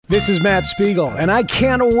This is Matt Spiegel, and I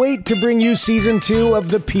can't wait to bring you Season 2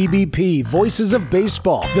 of the PBP, Voices of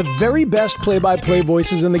Baseball. The very best play-by-play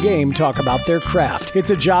voices in the game talk about their craft. It's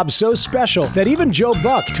a job so special that even Joe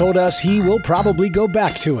Buck told us he will probably go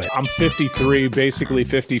back to it. I'm 53, basically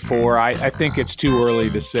 54. I think it's too early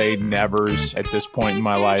to say nevers at this point in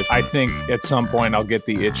my life. I think at some point I'll get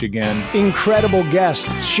the itch again. Incredible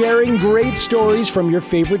guests sharing great stories from your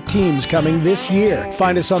favorite teams coming this year.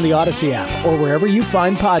 Find us on the Odyssey app or wherever you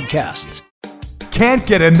find podcasts. Can't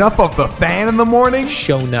get enough of the Fan in the morning?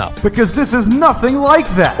 Shown up. Because this is nothing like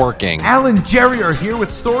that. Working. Al and Jerry are here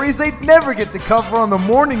with stories they'd never get to cover on the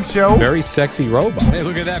morning show. Very sexy robot. Hey,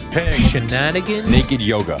 look at that pig. Shenanigans. Naked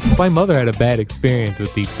yoga. My mother had a bad experience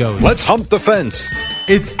with these ghosts. Let's hump the fence.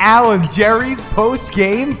 It's Al and Jerry's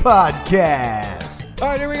post-game podcast. All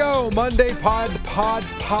right, here we go. Monday podcast,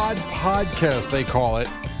 they call it.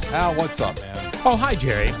 Al, what's up, man? Oh, hi,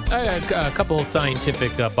 Jerry. I got a couple of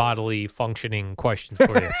scientific bodily functioning questions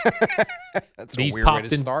for you. That's a weird way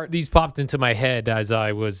to start. These popped into my head as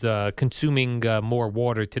I was consuming more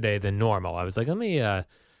water today than normal. I was like, let me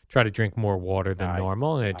try to drink more water than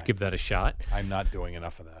normal and give that a shot. I'm not doing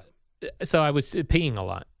enough of that. So I was peeing a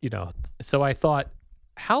lot, So I thought,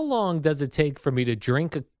 how long does it take for me to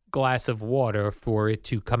drink a glass of water for it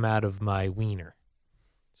to come out of my wiener?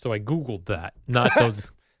 So I Googled that,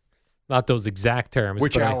 not those exact terms.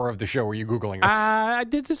 Which hour of the show were you Googling this? I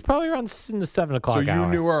did this probably around in the 7 o'clock hour. So you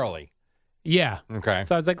knew early. Yeah. Okay.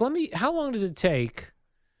 So I was like, how long does it take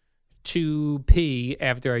to pee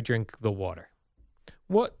after I drink the water?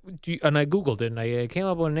 And I Googled it and I came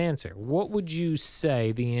up with an answer. What would you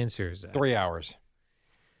say the answer is at? 3 hours.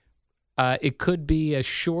 It could be as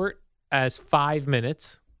short as 5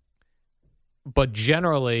 minutes, but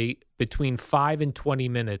generally between 5 and 20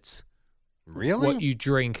 minutes. Really? What you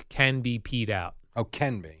drink can be peed out. Oh,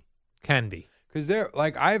 can be. Can be. Because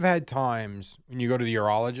I've had times when you go to the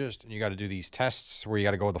urologist and you got to do these tests where you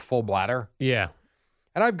got to go with a full bladder. Yeah.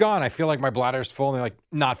 And I've gone, I feel like my bladder's full. And they're like,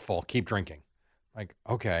 not full, keep drinking. Like,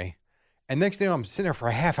 okay. And next thing I'm sitting there for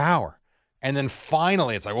a half hour. And then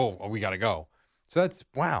finally it's like, whoa, we got to go. So that's,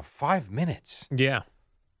 5 minutes. Yeah.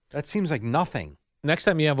 That seems like nothing. Next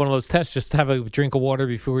time you have one of those tests, just have a drink of water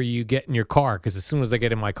before you get in your car, because as soon as I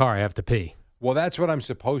get in my car, I have to pee. Well, that's what I'm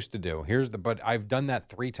supposed to do. But I've done that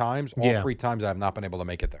 3 times. All 3 times I have not been able to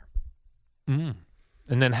make it there. Mm.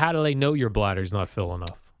 And then how do they know your bladder's not full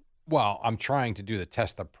enough? Well, I'm trying to do the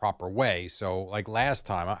test the proper way. So like last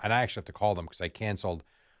time, and I actually have to call them because I canceled.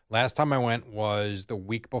 Last time I went was the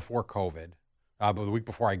week before COVID, but the week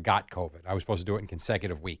before I got COVID. I was supposed to do it in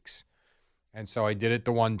consecutive weeks. And so I did it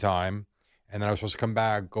the one time. And then I was supposed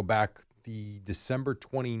to go back the December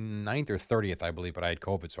 29th or 30th, I believe, but I had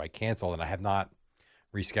COVID, so I canceled, and I have not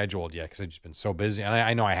rescheduled yet because I've just been so busy, and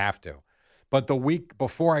I know I have to. But the week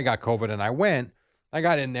before I got COVID and I went, I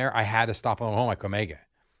got in there, I had to stop on home, I couldn't make it.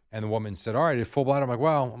 And the woman said, all right, it's full bladder.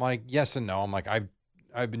 I'm like, yes and no. I'm like,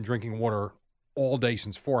 I've been drinking water all day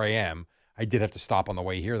since 4 a.m. I did have to stop on the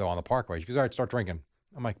way here, though, on the parkway. She goes, all right, start drinking.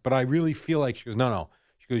 I'm like, but I really feel like, she goes, no.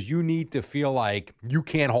 She goes, you need to feel like you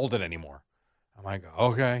can't hold it anymore. I'm like,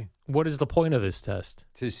 okay. What is the point of this test?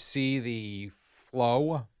 To see the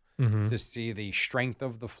flow, to see the strength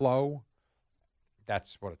of the flow.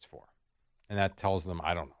 That's what it's for. And that tells them,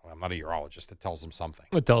 I don't know, I'm not a urologist. It tells them something.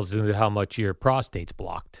 It tells them how much your prostate's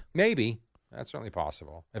blocked. Maybe. That's certainly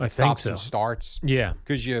possible. If I it think stops so. and starts. Yeah.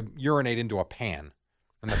 Because you urinate into a pan.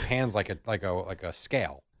 And the pan's like a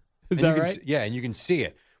scale. Is and that you right? Can, yeah, and you can see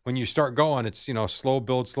it. When you start going, it's, slow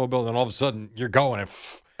build, and all of a sudden you're going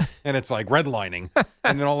and it's like redlining.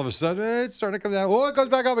 And then all of a sudden it's starting to come down. Oh, it goes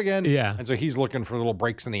back up again. Yeah. And so he's looking for little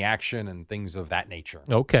breaks in the action and things of that nature.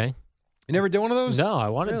 Okay. You never do one of those? No, I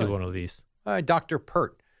want to Really? do one of these. Dr.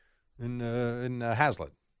 Pert in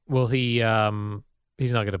Hazlitt. Will he, he's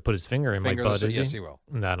not going to put his finger in my butt, is Yes, he will.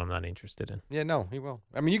 That I'm not interested in. Yeah, no, he will.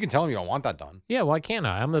 I mean, you can tell him you don't want that done. Yeah, why can't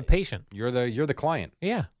I? I'm the patient. You're the client.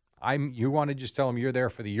 Yeah. You want to just tell him you're there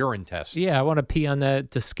for the urine test. Yeah, I want to pee on the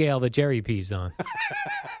scale that Jerry pees on.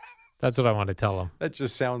 That's what I want to tell him. That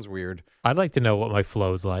just sounds weird. I'd like to know what my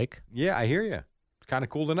flow's like. Yeah, I hear you. It's kind of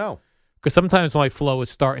cool to know. Because sometimes my flow is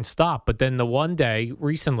start and stop. But then the one day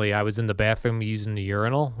recently, I was in the bathroom using the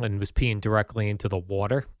urinal and was peeing directly into the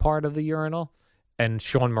water part of the urinal. And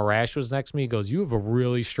Sean Marash was next to me. He goes, "You have a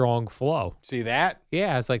really strong flow." See that?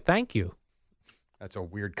 Yeah, I was like, "Thank you." That's a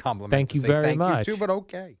weird compliment. Thank to you say very thank much. You too, but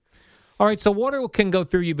okay. All right, so water can go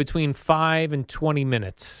through you between 5 and 20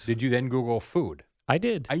 minutes. Did you then Google food? I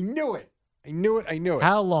did. I knew it. I knew it.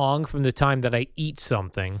 How long from the time that I eat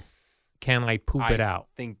something can I poop it out?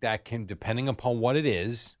 I think that can, depending upon what it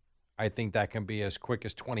is, I think that can be as quick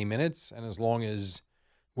as 20 minutes and as long as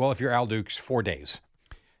Well, if you're Al Dukes, 4 days.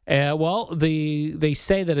 Well, they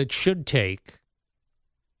say that it should take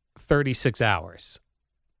 36 hours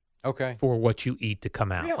Okay. for what you eat to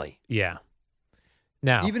come out. Really? Yeah.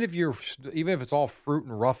 Now, Even if it's all fruit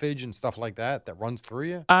and roughage and stuff like that runs through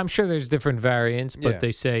you? I'm sure there's different variants, but Yeah.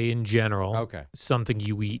 they say in general, Okay. something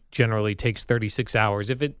you eat generally takes 36 hours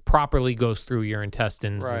if it properly goes through your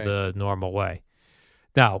intestines Right. the normal way.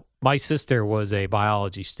 Now, my sister was a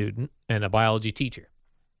biology student and a biology teacher.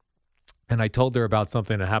 And I told her about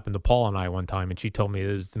something that happened to Paul and I one time, and she told me it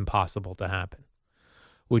was impossible to happen,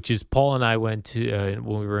 which is Paul and I went to,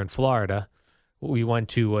 when we were in Florida, we went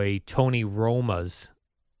to a Tony Roma's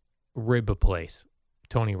rib place,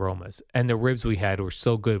 Tony Roma's. And the ribs we had were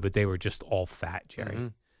so good, but they were just all fat, Jerry.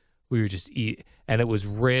 Mhm. We were just and it was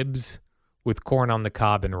ribs with corn on the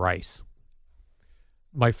cob and rice.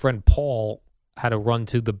 My friend Paul had to run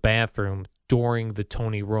to the bathroom during the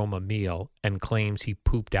Tony Roma meal and claims he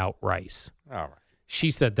pooped out rice. All right. She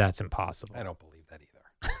said that's impossible. I don't believe that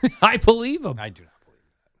either. I believe him. I do not believe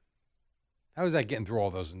that. How is that getting through all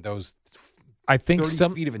those 30 I think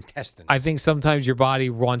feet of intestines? I think sometimes your body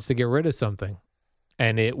wants to get rid of something,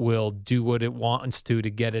 and it will do what it wants to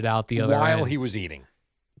get it out the other while end. he was eating.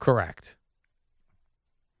 Correct.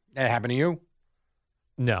 That happened to you?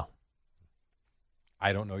 No.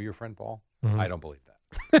 I don't know your friend Paul. Mhm. I don't believe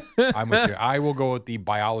that. I'm with you. I will go with the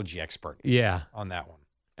biology expert Yeah. on that one.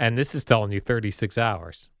 And this is telling you 36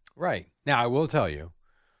 hours. Right. Now, I will tell you,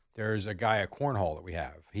 there's a guy at Cornhole that we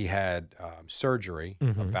have. He had surgery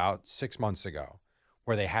Mhm. about 6 months ago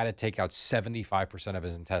where they had to take out 75% of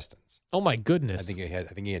his intestines. Oh, my goodness. I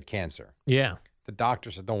think he had cancer. Yeah. The doctor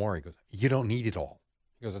said, don't worry. He goes, you don't need it all.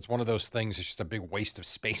 He goes, it's one of those things. It's just a big waste of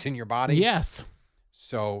space in your body. Yes.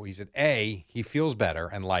 So he said, A, he feels better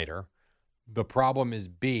and lighter. The problem is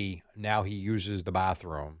B, now he uses the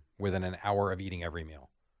bathroom within an hour of eating every meal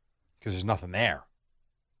because there's nothing there.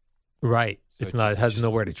 Right. So It has just-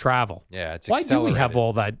 nowhere to travel. Yeah, it's Why do we have accelerated.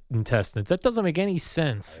 all that intestines? That doesn't make any I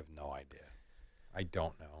sense. have no idea. I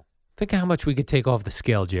don't know. Think how much we could take off the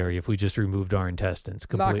scale, Jerry, if we just removed our intestines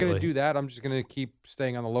I'm not completely. going to do that. I'm just going to keep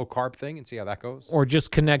staying on the low carb thing and see how that goes. Or just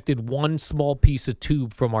connected one small piece of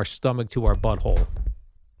tube from our stomach to our butthole.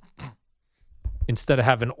 Instead of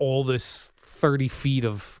having all this 30 feet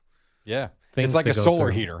of Yeah. things It's like to a go solar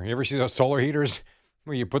through. heater. You ever see those solar heaters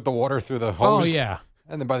where you put the water through the hose? Oh, yeah.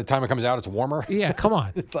 And then by the time it comes out, it's warmer? Yeah, come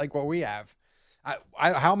on. It's like what we have. How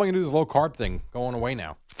am I going to do this low carb thing going away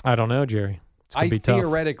now? I don't know, Jerry. It's going I to be tough.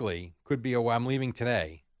 theoretically could be I'm leaving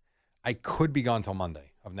today. I could be gone till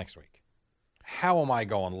Monday of next week. How am I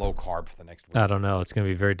going low carb for the next week? I don't know. It's going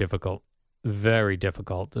to be very difficult. Very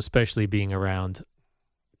difficult, especially being around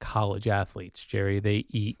college athletes, Jerry. They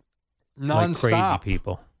eat like crazy Non-stop.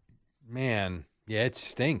 people. Man, yeah, it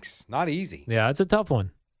stinks. Not easy. Yeah, it's a tough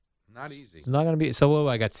one. Not easy. It's not going to be. So,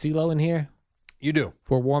 I got CeeLo in here You do.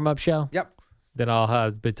 for a warm-up show. Yep. Then I'll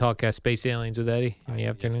have the talk Space Aliens with Eddie in the If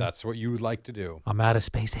afternoon. that's what you would like to do. I'm out of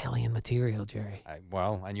space alien material, Jerry.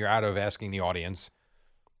 And you're out of asking the audience.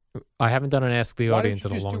 I haven't done an Ask the Why Audience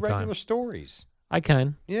don't in you a just long do regular time. stories? I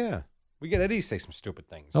can. Yeah. We get Eddie to say some stupid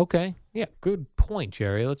things. Okay. Yeah, good point,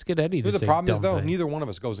 Jerry. Let's get Eddie to The say problem is, dumb though, things. neither one of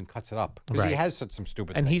us goes and cuts it up because he Right. has said some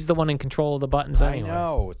stupid And things. he's the one in control of the buttons I anyway.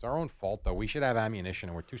 know. It's our own fault, though. We should have ammunition,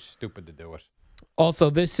 and we're too stupid to do it. Also,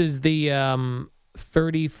 this is the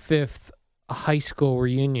 35th high school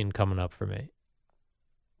reunion coming up for me.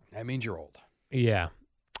 That means you're old. Yeah.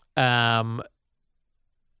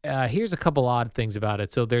 Here's a couple odd things about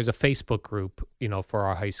it. So there's a Facebook group, for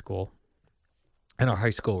our high school and our high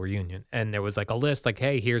school reunion. And there was like a list like,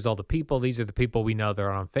 hey, here's all the people. These are the people we know that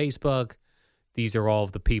are on Facebook. These are all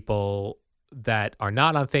of the people that are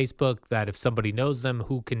not on Facebook that if somebody knows them,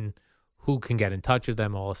 who can get in touch with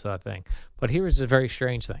them, all this other thing. But here is a very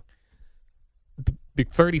strange thing.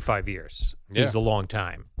 35 years is a long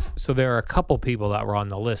time. So there are a couple people that were on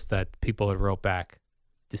the list that people had wrote back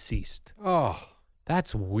deceased. Oh,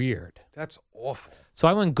 That's weird. that's awful. So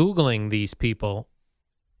I went Googling these people,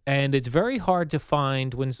 and it's very hard to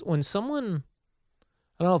find when someone,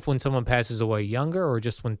 I don't know if when someone passes away younger or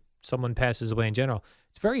just when someone passes away in general,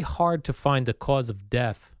 it's very hard to find the cause of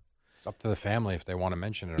death. It's up to the family if they want to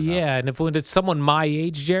mention it or not. Yeah, and if when it's someone my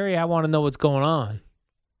age, Jerry, I want to know what's going on.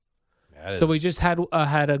 That So we is- just had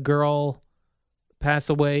a girl pass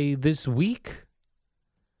away this week.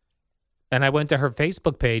 And I went to her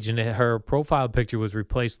Facebook page, and her profile picture was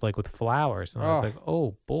replaced like with flowers. And I was Oh. like,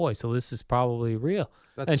 "Oh boy, so this is probably real."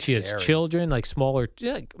 That's And she has scary. children, like smaller,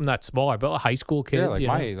 not smaller, but high school kids. Yeah, like you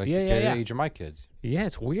know? my yeah. age of my kids. Yeah,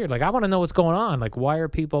 it's weird. Like I want to know what's going on. Like, why are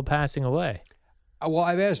people passing away? Well,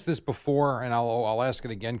 I've asked this before, and I'll ask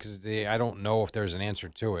it again because I don't know if there's an answer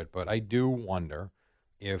to it, but I do wonder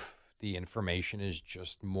if the information is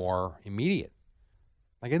just more immediate.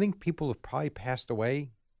 Like, I think people have probably passed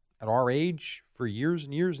away at our age for years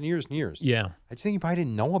and years and years and years. Yeah. I just think you probably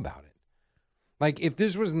didn't know about it. Like, if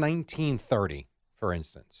this was 1930, for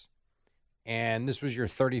instance, and this was your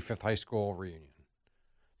 35th high school reunion,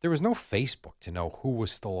 there was no Facebook to know who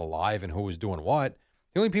was still alive and who was doing what.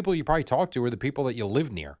 The only people you probably talk to are the people that you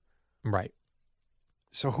live near. Right.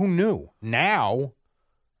 So who knew? Now,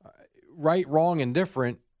 right, wrong, and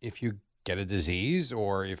different, if you get a disease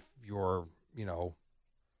or if you're,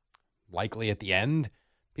 likely at the end,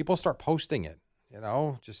 people start posting it,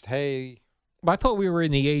 just, hey. But I thought we were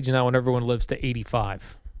in the age now when everyone lives to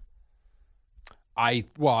 85.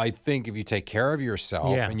 I think if you take care of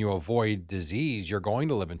yourself and you avoid disease, you're going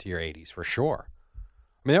to live into your 80s for sure.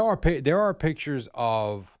 I mean, there are pictures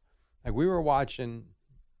of, like,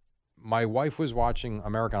 my wife was watching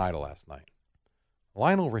American Idol last night.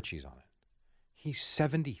 Lionel Richie's on it. He's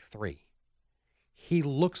 73. He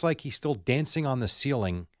looks like he's still dancing on the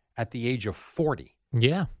ceiling at the age of 40.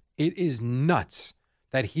 Yeah. It is nuts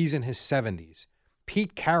that he's in his 70s.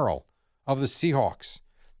 Pete Carroll of the Seahawks.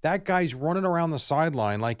 That guy's running around the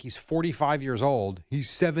sideline like he's 45 years old. He's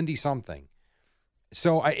 70-something.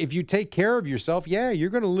 So if you take care of yourself, you're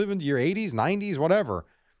going to live into your 80s, 90s, whatever,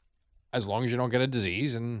 as long as you don't get a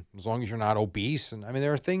disease and as long as you're not obese. And I mean,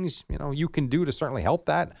 there are things, you can do to certainly help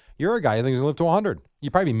that. You're a guy who thinks he'll live to 100.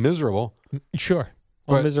 You'd probably be miserable. Sure.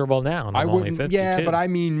 Well, I'm miserable now. And I'm only 52. Yeah, but I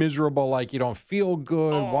mean miserable like you don't feel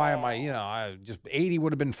good. Why am I, just 80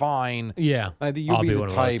 would have been fine. Yeah. Like, you'll be the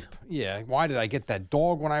type. Yeah. Why did I get that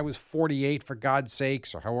dog when I was 48, for God's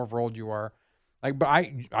sakes, or however old you are? Like, but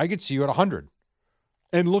I could see you at 100.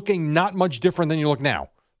 And looking not much different than you look now.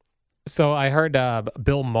 So I heard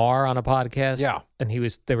Bill Maher on a podcast. Yeah. And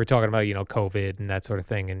they were talking about, COVID and that sort of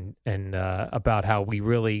thing and about how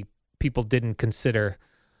people didn't consider,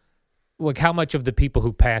 like, how much of the people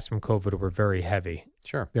who passed from COVID were very heavy.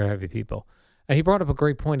 Sure. They're heavy people. And he brought up a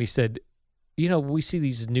great point. He said, we see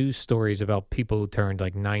these news stories about people who turned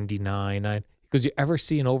like 99. Because you ever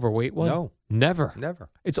see an overweight one? No. Never.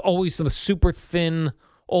 It's always some super thin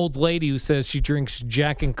old lady who says she drinks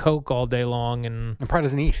Jack and Coke all day long and probably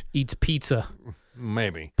doesn't eats pizza.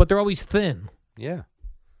 Maybe. But they're always thin. Yeah.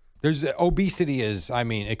 There's obesity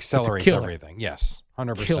accelerates everything. Yes,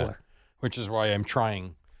 100%. Killer. Which is why I'm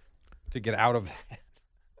trying to get out of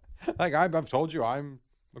that. Like I've told you, I'm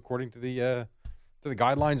according to the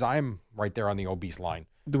guidelines, I'm right there on the obese line.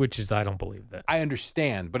 Which is, I don't believe that. I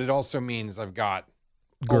understand, but it also means I've got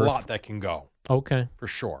Girth. a lot that can go. Okay. For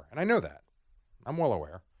sure. And I know that. I'm well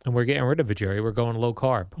aware. And we're getting rid of it, Jerry. We're going low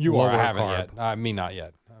carb. You Lower are. I haven't carb. yet. Me, not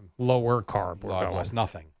yet. Lower carb. We're I've going. lost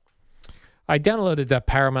nothing. I downloaded that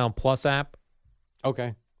Paramount Plus app.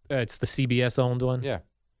 Okay. It's the CBS-owned one. Yeah.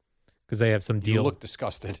 Because they have some deal. You look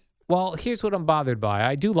disgusted. Well, here's what I'm bothered by.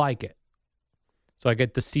 I do like it. So I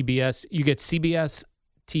get the CBS. You get CBS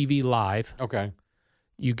TV Live. Okay.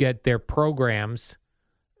 You get their programs,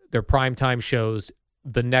 their primetime shows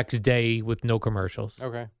the next day with no commercials.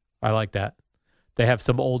 Okay. I like that. They have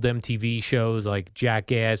some old MTV shows like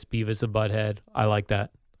Jackass, Beavis and Butthead. I like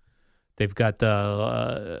that. They've got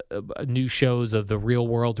the new shows of the Real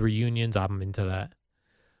World reunions. I'm into that.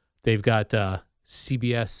 They've got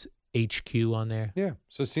CBS HQ on there. Yeah.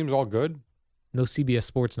 So it seems all good. No CBS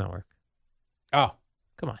Sports Network. Oh.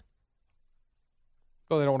 Come on.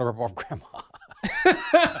 Well, they don't want to rip off Grandma.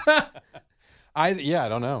 I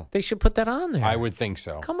don't know. They should put that on there. I would think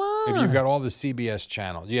so. Come on. If you've got all the CBS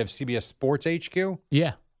channels. Do you have CBS Sports HQ?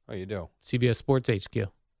 Yeah. Oh, you do? CBS Sports HQ.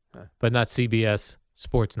 But not CBS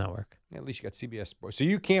Sports Network. Yeah, at least you got CBS Sports. So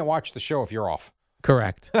you can't watch the show if you're off.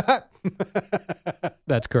 Correct.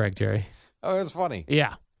 That's correct, Jerry. Oh, that's funny.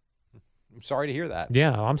 Yeah. I'm sorry to hear that.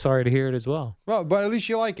 Yeah, I'm sorry to hear it as well. Well, but at least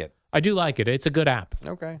you like it. I do like it. It's a good app.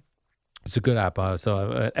 Okay. It's a good app.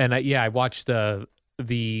 I watched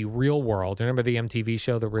the Real World. Remember the MTV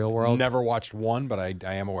show, The Real World? Never watched one, but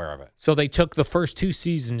I am aware of it. So they took the first two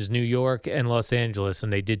seasons, New York and Los Angeles,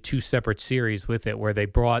 and they did two separate series with it where they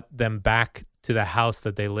brought them back to the house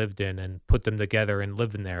that they lived in and put them together and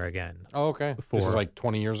lived in there again. Oh, okay. This is like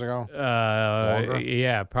 20 years ago?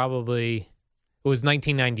 Yeah, probably. It was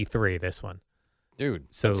 1993, this one. Dude,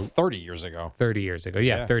 so that's 30 years ago. 30 years ago.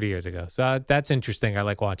 Yeah, 30 years ago. So that's interesting. I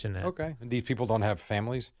like watching that. Okay. And these people don't have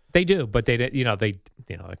families? They do, but they're getting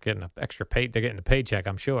an extra pay. They're getting a paycheck,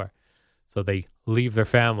 I'm sure. So they leave their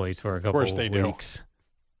families for a couple of weeks. Do.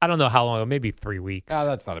 I don't know how long, maybe 3 weeks. Oh,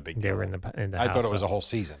 that's not a big deal. They were in the I house, thought it was a whole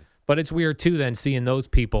season. But it's weird, too, then seeing those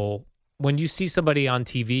people. When you see somebody on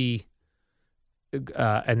TV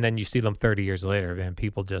and then you see them 30 years later, man.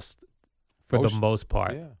 People just, for the most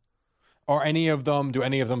part, Yeah. Or any of them? Do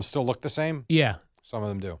any of them still look the same? yeah, Some of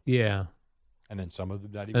them do, yeah. and then some of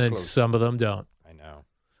them not even And then close. some of them don't. I know.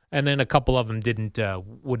 And then a couple of them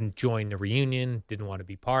wouldn't join the reunion, didn't want to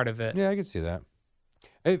be part of it. Yeah, I can see that.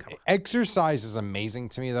 Exercise is amazing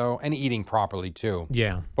to me, though, and eating properly too.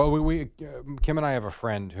 Yeah. But Kim and I have a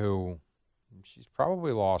friend who she's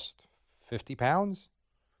probably lost 50 pounds,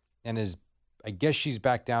 and I guess she's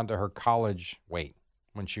back down to her college weight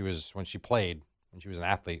when she was an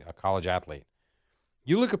athlete, a college athlete.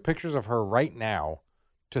 You look at pictures of her right now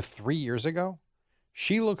to 3 years ago,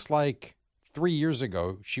 she looks like 3 years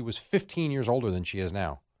ago she was 15 years older than she is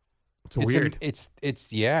now. It's weird. It's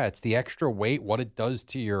the extra weight, what it does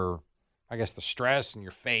to your, I guess, the stress and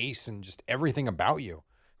your face and just everything about you.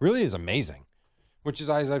 Really is amazing. Which is,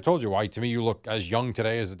 as I've told you, why to me you look as young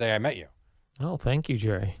today as the day I met you. Oh, thank you,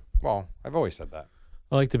 Jerry. Well, I've always said that.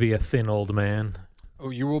 I like to be a thin old man. Oh,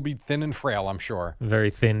 you will be thin and frail, I'm sure. Very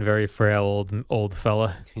thin, very frail old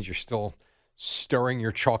fella. You're still stirring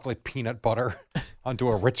your chocolate peanut butter onto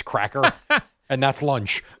a Ritz cracker, and that's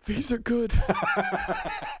lunch. These are good.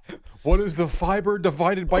 What is the fiber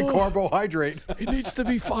divided by carbohydrate? It needs to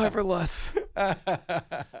be 5 or less.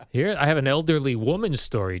 Here, I have an elderly woman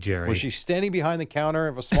story, Jerry. Was she standing behind the counter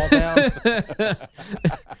of a small town?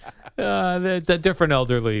 That's a different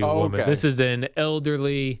elderly Oh, woman. okay. This is an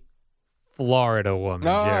elderly Florida woman,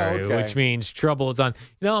 Oh, Jerry, okay. which means trouble is on.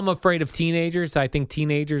 I'm afraid of teenagers. I think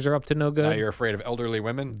teenagers are up to no good. Now you're afraid of elderly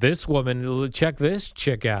women? This woman, check this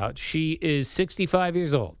chick out. She is 65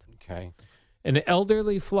 years old. Okay. An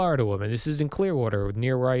elderly Florida woman, this is in Clearwater,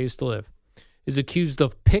 near where I used to live, is accused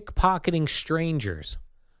of pickpocketing strangers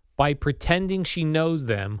by pretending she knows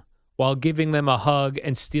them while giving them a hug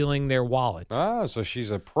and stealing their wallets. Ah, so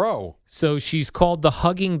she's a pro. So she's called the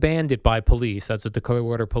Hugging Bandit by police. That's what the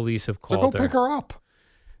Clearwater police have So called go pick her up.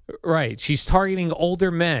 Right. She's targeting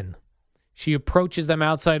older men. She approaches them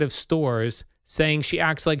outside of stores, saying she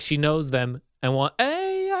acts like she knows them and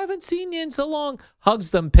hey, I haven't seen you in so long.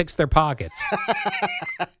 Hugs them, picks their pockets.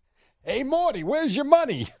 Hey, Morty, where's your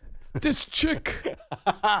money? This chick.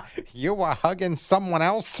 You were hugging someone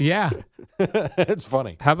else? Yeah. It's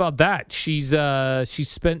funny. How about that? She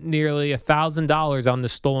spent nearly $1,000 on the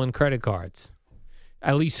stolen credit cards.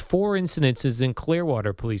 At least 4 incidences in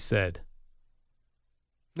Clearwater, police said.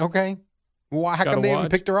 Okay. Well, how Gotta come they haven't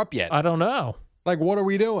watch. picked her up yet? I don't know. Like, what are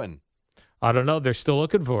we doing? I don't know. They're still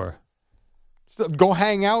looking for her. Still go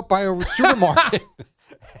hang out by a supermarket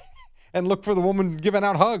and look for the woman giving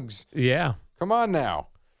out hugs. Yeah. Come on now.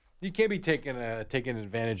 You can't be taking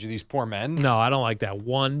advantage of these poor men. No, I don't like that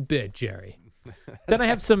one bit, Jerry. Then I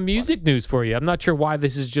have some music news for you. I'm not sure why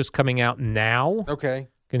this is just coming out now, Okay.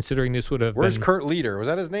 considering this would have Where's been Kurt Leader? Was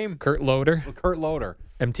that his name? Kurt Loader, Kurt Loader.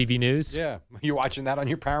 MTV News. Yeah. You watching that on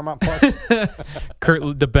your Paramount Plus?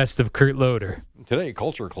 The best of Kurt Loader. Today,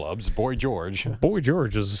 Culture Clubs, Boy George. Boy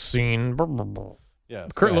George is seen.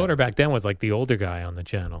 Yes. Kurt yeah. Loader back then was like the older guy on the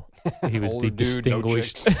channel. He was Older the dude, no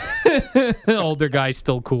distinguished chicks. older guy,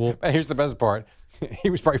 still cool. And here's the best part. He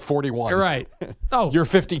was probably 41. You're right. Oh, You're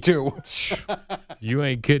 52. you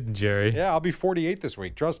ain't kidding, Jerry. Yeah, I'll be 48 this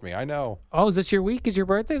week. Trust me, I know. Oh, is this your week? Is your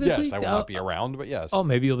birthday this yes, week? I will not be around, but yes. Oh,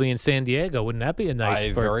 maybe you'll be in San Diego. Wouldn't that be a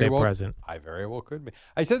nice birthday present? I very well could be.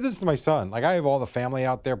 I said this to my son. Like, I have all the family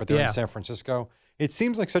out there, but they're Yeah. in San Francisco. It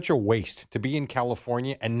seems like such a waste to be in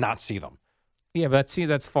California and not see them. Yeah, but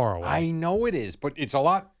that's far away. I know it is, but it's a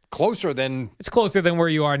lot closer than, It's closer than where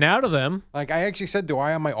you are now to them. like, I actually said, do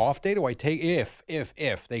I on my off day, do I take,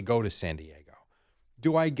 if they go to San Diego,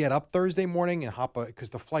 do I get up Thursday morning and hop,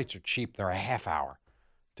 because the flights are cheap, they're a half hour,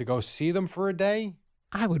 to go see them for a day?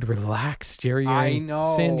 I would relax, Jerry. You're I in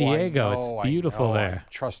know. San Diego. I know, It's I beautiful know. there.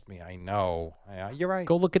 Trust me, I know. You're right.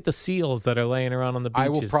 Go look at the seals that are laying around on the beaches. I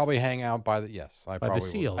will probably hang out by the, yes, I By the probably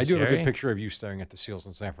will. seals, I do have a Jerry. good picture of you staring at the seals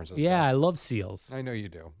in San Francisco. Yeah, I love seals. I know you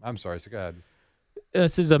do. I'm sorry, so go ahead.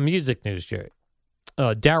 This is a music news, Jerry.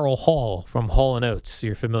 Daryl Hall from Hall & Oates.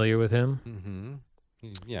 You're familiar with him?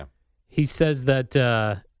 Mm-hmm. Yeah. He says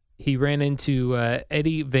that he ran into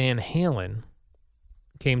Eddie Van Halen,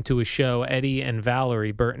 came to a show. Eddie and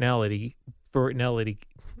Valerie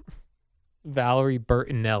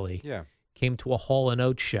Bertinelli Yeah. came to a Hall &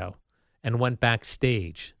 Oates show and went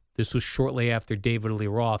backstage. This was shortly after David Lee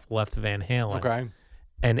Roth left Van Halen. Okay.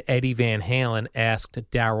 And Eddie Van Halen asked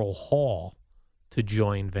Daryl Hall to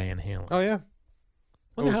join Van Halen. Oh, yeah.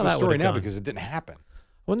 Wonder how the that story would now have gone. because it didn't happen.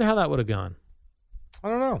 Wonder how that would have gone. I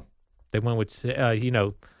don't know. They went with,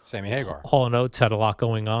 Sammy Hagar. Hall & Oates had a lot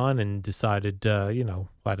going on and decided,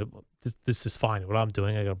 this is fine what I'm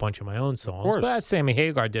doing. I got a bunch of my own songs. course. But as Sammy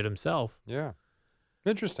Hagar did himself. Yeah.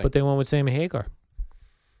 Interesting. but they went with Sammy Hagar.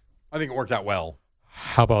 I think it worked out well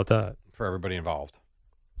How about that? for everybody involved.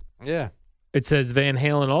 Yeah. It says Van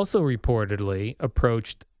Halen also reportedly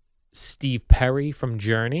approached Steve Perry from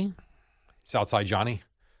Journey, Southside Johnny.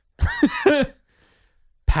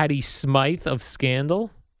 Patti Smythe of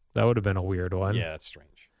Scandal. That would have been a weird one. Yeah, that's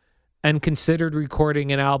strange. And considered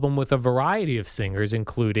recording an album with a variety of singers,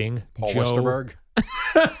 including Paul Westerberg.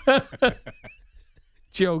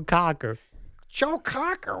 Joe Cocker. Joe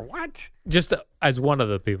Cocker, what? Just as one of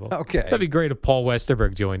the people. Okay. That'd be great if Paul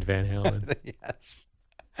Westerberg joined Van Halen. Yes.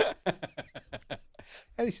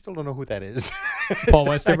 I still don't know who that is. Paul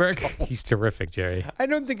Westerberg? He's terrific, Jerry. I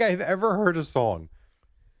don't think I've ever heard a song.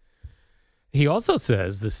 He also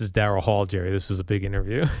says, this is Daryl Hall, Jerry, this was a big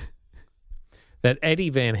interview, that Eddie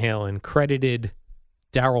Van Halen credited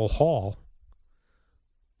Daryl Hall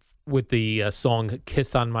with the song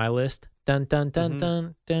Kiss on My List, dun, dun, dun,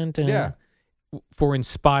 dun, dun, dun, Yeah. for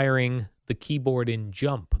inspiring the keyboard in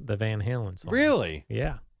Jump, the Van Halen song. Really?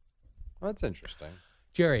 Yeah. Well, that's interesting.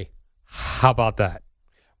 Jerry, how about that?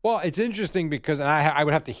 Well, it's interesting because and I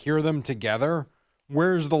would have to hear them together.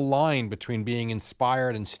 Where's the line between being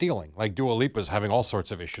inspired and stealing? Like Dua Lipa's having all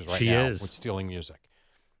sorts of issues right She now is. with stealing music.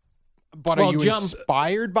 But Well, are you Jump-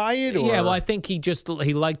 inspired by it? Or? Yeah, well, I think he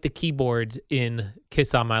liked the keyboards in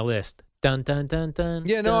Kiss on My List. Dun, dun, dun, dun.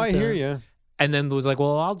 Yeah, no, dun, I hear dun. you. And then was like,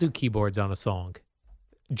 well, I'll do keyboards on a song.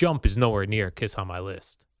 Jump is nowhere near Kiss on My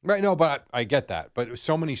List. Right, no, but I get that. But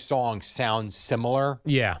so many songs sound similar.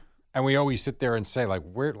 Yeah. And we always sit there and say,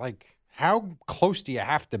 how close do you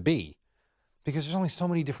have to be? Because there's only so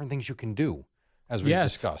many different things you can do, as we've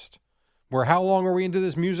Yes. discussed. How long are we into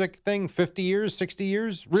this music thing? 50 years, 60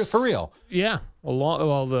 years? For real. Yeah.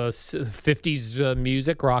 Well, the 50s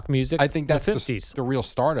music, rock music. I think that's the 50s. the real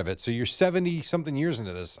start of it. So you're 70-something years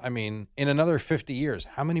into this. I mean, in another 50 years,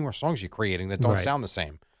 how many more songs are you creating that don't Right. sound the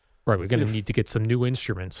same Right. We're going to if- need to get some new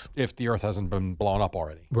instruments. if the Earth hasn't been blown up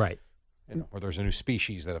already? Right. Or there's a new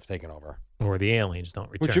species that have taken over. Or the aliens don't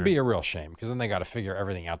return. Which would be a real shame because then they got to figure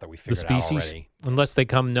everything out that we the figured out species. already. Unless they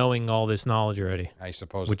come knowing all this knowledge already. I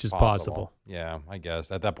suppose Which it's is possible. Yeah, I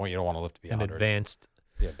guess. At that point, you don't want to live to be An 100. advanced.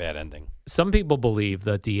 Be a bad ending. Some people believe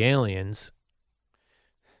that the aliens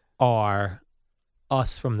are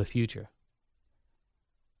us from the future.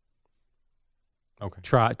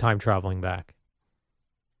 Okay. Time traveling back.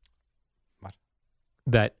 What?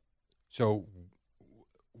 That So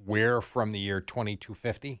we're from the year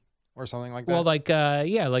 2250 or something like that? well,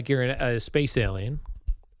 like you're a space alien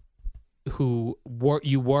who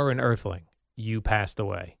you were an Earthling. You passed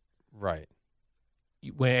away. Right.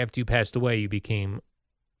 After you passed away,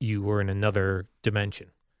 you were in another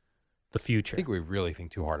dimension, the I future, think we really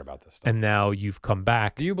think too hard about this stuff. and now you've come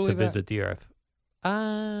back Do you to believe that? visit the Earth.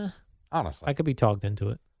 Honestly. I could be talked into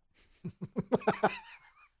it.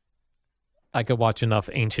 I could watch enough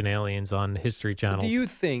Ancient Aliens on History Channel. Do you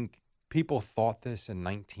think people thought this in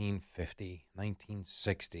 1950,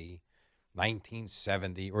 1960,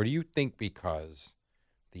 1970? Or do you think because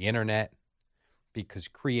the internet, because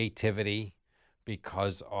creativity,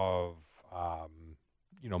 because of,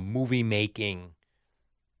 movie making,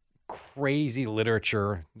 crazy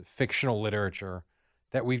literature, fictional literature,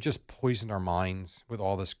 that we've just poisoned our minds with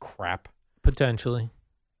all this crap? Potentially,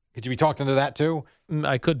 Could you be talked into that too?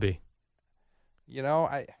 I could be.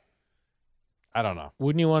 I don't know.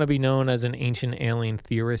 Wouldn't you want to be known as an ancient alien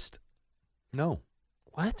theorist? No.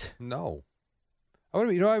 What? No. I want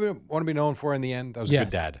to be, I want to be known for in the end. I was a Yes.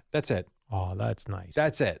 good dad. That's it. Oh, that's nice.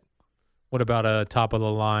 That's it. What about a top of the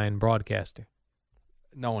line broadcaster?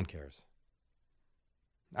 No one cares.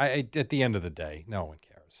 At the end of the day, no one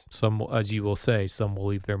cares. Some, as you will say, some will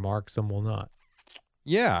leave their mark, some will not.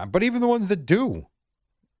 Yeah, but even the ones that do.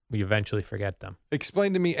 We eventually forget them.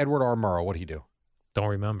 Explain to me Edward R. Murrow. What'd he do? Don't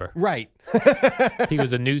remember. Right. He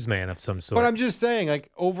was a newsman of some sort. But I'm just saying,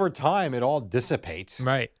 over time, it all dissipates.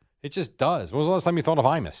 right. It just does. When was the last time you thought of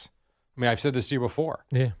Imus? I mean, I've said this to you before.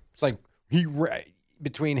 Yeah. It's like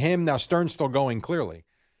between him, now Stern's still going clearly.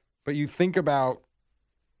 But you think about,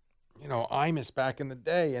 Imus back in the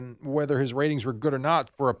day and whether his ratings were good or not,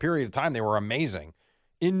 for a period of time, they were amazing.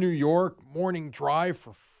 In New York, morning drive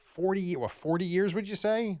for 40 years, would you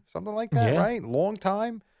say? Something like that, Yeah. right? Long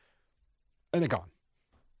time. And they're gone.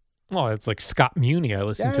 Well, it's like Scott Muni I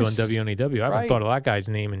listened to on Yes. WNEW. I haven't Right. thought of that guy's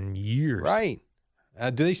name in years. Right.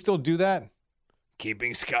 Do they still do that?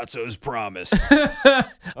 Keeping Scotzo's promise.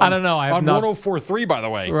 I don't know. I have on not. 104.3, by the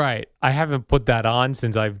way. Right. I haven't put that on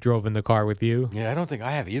since I've drove in the car with you. Yeah, I don't think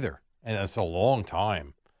I have either. And that's a long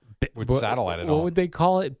time. With What- satellite and What all. would they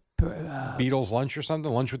call it? Beatles lunch or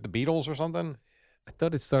something? Lunch with the Beatles or something? I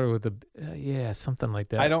thought it started with a something like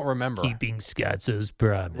that. I don't remember. Keeping Scatso's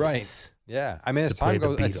promise. Right. Yeah. I mean, as To play time the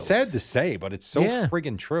goes, it's Beatles. sad to say, but it's so Yeah.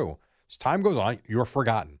 friggin' true. As time goes on, you're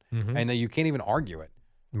forgotten, Mhm. and then you can't even argue it.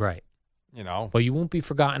 Right. You know. Well, you won't be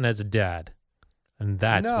forgotten as a dad, and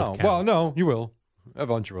that's no. what counts. Well, no, you will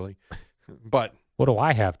eventually, but What do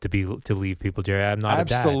I have to leave people, Jerry? I'm not a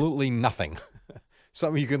dad. absolutely nothing.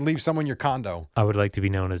 So you can leave someone your condo. I would like to be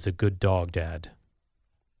known as a good dog dad.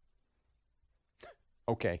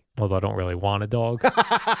 Okay. Although I don't really want a dog,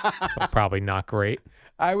 so probably not great.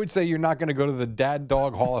 I would say you're not going to go to the Dad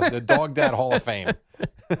Dog the Dog Dad Hall of Fame.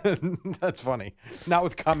 That's funny. Not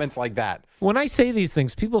with comments like that. When I say these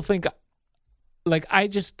things, people think like I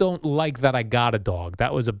just don't like that I got a dog.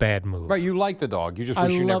 That was a bad move. Right, you like the dog. You just I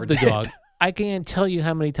wish you never love the did. dog. I can't tell you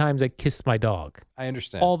how many times I kissed my dog I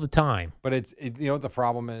understand. all the time. But you know what the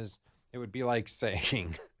problem is? It would be like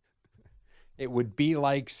saying,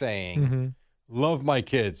 Mhm. love my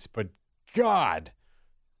kids, but God,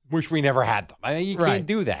 wish we never had them. I mean, you Right. can't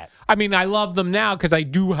do that. I mean, I love them now because I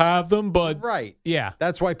do have them, but Right. yeah,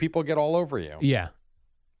 That's why people get all over you. yeah.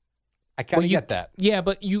 I kind Well, of you- get that. Yeah,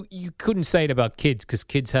 but you couldn't say it about kids because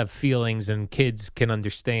kids have feelings and kids can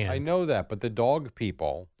understand. I know that, but the dog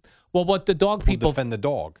people Well, what the dog will people defend the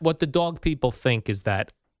dog. what the dog people think is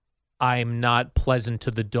that I'm not pleasant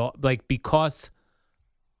to the dog, like because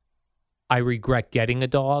I regret getting a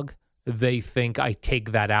dog. They think I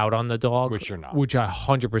take that out on the dog, Which you're not. Which I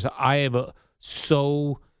 100%. I am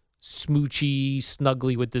so smoochy,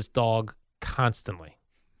 snuggly with this dog constantly.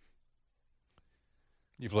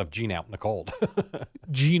 You've left Gene out in the cold.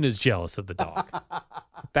 Gina's jealous of the dog.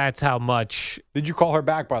 That's how much Did you call her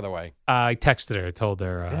back, by the way? I texted her, told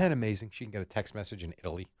her. Isn't that amazing? She can get a text message in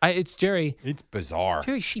Italy. It's Jerry. It's bizarre.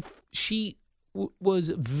 Jerry, she was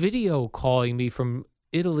video calling me from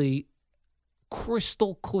Italy,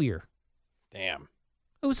 crystal clear. Damn.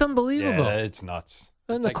 It was unbelievable. Yeah, it's nuts.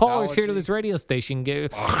 and the callers here to Technology. this radio station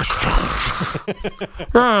get. I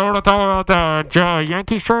want to talk about the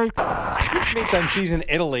Yankee strike. Meantime, she's in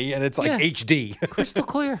Italy, and it's like Yeah. HD. Crystal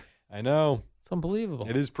clear. I know. It's unbelievable.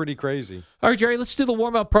 It is pretty crazy. All right, Jerry, let's do the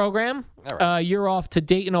warm up program. All right. You're off to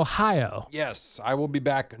Dayton, Ohio. Yes, I will be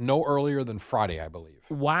back no earlier than Friday, I believe.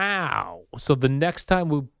 Wow. So the next time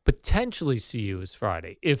we potentially see you is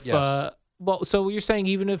Friday. If Yes. well, so you're saying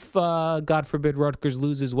even if God forbid Rutgers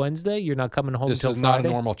loses Wednesday, you're not coming home This until is not Friday?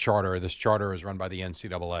 a normal charter. This charter is run by the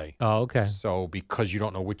NCAA. Oh, okay. So because you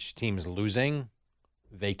don't know which team's losing,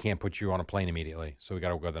 they can't put you on a plane immediately. So we got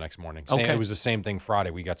to go the next morning. Okay. It was the same thing Friday.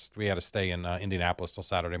 We had to stay in Indianapolis till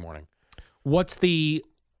Saturday morning. What's the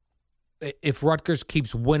if Rutgers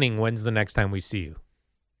keeps winning? When's the next time we see you?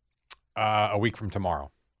 A week from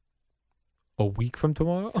tomorrow. A week from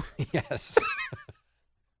tomorrow? Yes.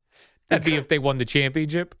 That'd be if they won the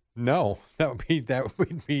championship. No, that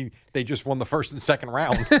would be they just won the first and second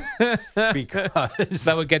round because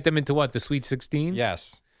That would get them into what, the Sweet 16?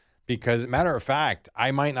 yes, because matter of fact,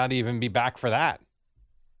 I might not even be back for that.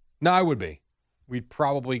 No, I would be. We'd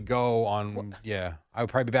probably go on. Yeah, I would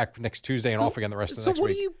probably be back next Tuesday and off again the rest of the So next what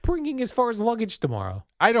week. are you bringing as far as luggage tomorrow?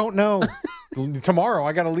 I don't know. Tomorrow,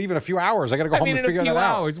 I got to leave in a few hours. I got to go home in and a figure few that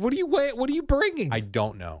out. hours. What are you bringing? I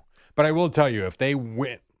don't know, but I will tell you if they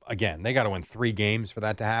win again, they got to win 3 games for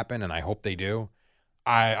that to happen, and I hope they do.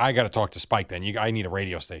 I got to talk to Spike. Then I need a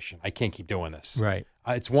radio station. I can't keep doing this. Right.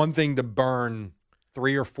 It's one thing to burn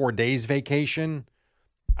 3 or 4 days vacation.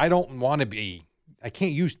 I don't want to be. I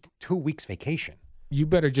can't use 2 weeks vacation. You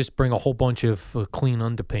better just bring a whole bunch of clean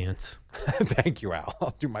underpants. Thank you, Al.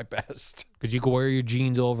 I'll do my best. Because you can wear your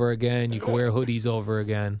jeans over again. You can wear hoodies over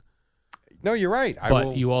again. No, you're right.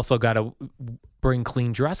 But you also got to bring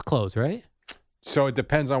clean dress clothes, right? So it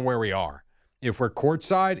depends on where we are. If we're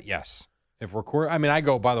courtside, yes. If we're I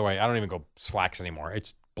go, by the way, I don't even go slacks anymore.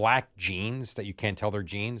 It's black jeans that you can't tell they're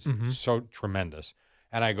jeans. Mhm. So tremendous.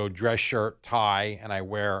 And I go dress shirt, tie, and I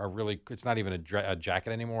wear it's not even a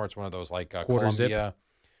jacket anymore. It's one of those like Quarter zip? Columbia.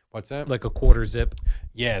 What's that? Like a quarter zip.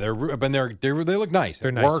 Yeah, they look nice. They're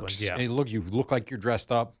It nice works. ones, yeah. You look like you're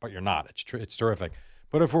dressed up, but you're not. It's terrific.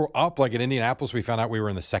 But if we're up, like in Indianapolis, we found out we were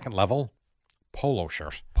in the second level. Polo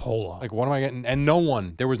shirt. Polo. Like, what am I getting? And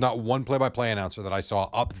there was not one play-by-play announcer that I saw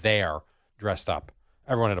up there dressed up.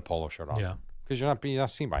 Everyone had a polo shirt on. Yeah. Because you're not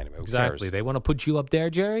seen by anybody. Who Exactly. cares? They want to put you up there,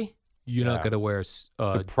 Jerry. You're not Yeah. going to wear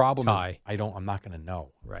The problem tie. is I'm not going to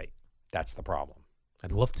know. Right. That's the problem.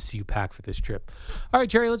 I'd love to see you pack for this trip. All right,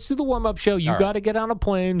 Jerry, let's do the warm-up show. You All right. got to get on a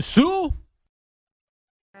plane. So,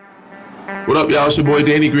 What up, y'all? It's your boy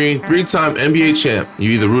Danny Green, 3-time NBA champ. You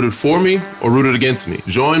either rooted for me or rooted against me.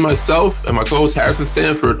 Join myself and my co-host Harrison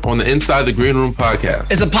Sanford on the Inside the Green Room podcast.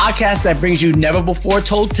 It's a podcast that brings you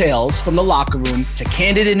never-before-told tales from the locker room to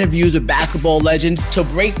candid interviews with basketball legends to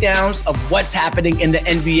breakdowns of what's happening in the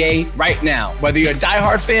NBA right now. Whether you're a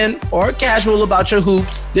diehard fan or casual about your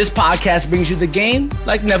hoops, this podcast brings you the game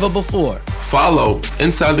like never before. Follow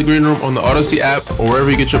Inside the Green Room on the Odyssey app or wherever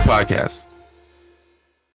you get your podcasts.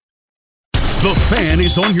 The Fan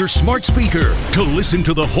is on your smart speaker. To listen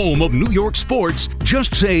to the home of New York sports,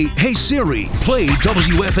 just say, "Hey Siri, play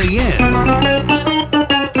WFAN."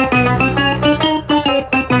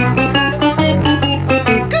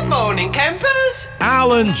 Good morning, campers.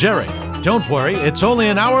 Alan Jerry. Don't worry, it's only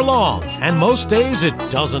an hour long, and most days it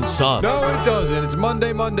doesn't suck. No, it doesn't. It's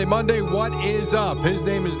Monday. What is up? His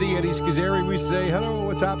name is D. Eddie Schizzeri. We say, hello,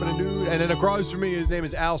 what's happening, dude? And then across from me, his name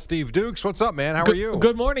is Al Steve Dukes. What's up, man? How are you?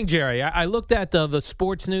 Good morning, Jerry. I looked at the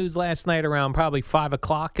sports news last night around probably 5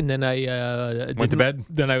 o'clock, and then I went to bed?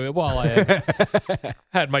 Then I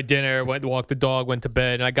had my dinner, went to walk the dog, went to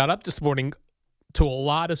bed, and I got up this morning to a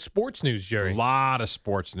lot of sports news, Jerry. A lot of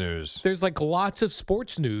sports news. There's like lots of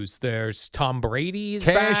sports news. There's Tom Brady is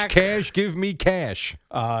Cash, back. cash, give me cash.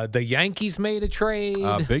 The Yankees made a trade.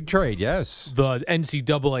 Big trade, yes. The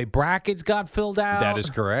NCAA brackets got filled out. That is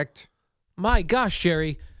correct. My gosh,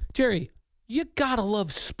 Jerry, you gotta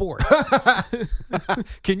love sports.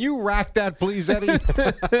 Can you rack that, please, Eddie?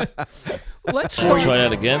 Let's start. Try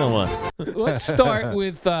that again or what? Let's start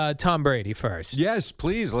with Tom Brady first. Yes,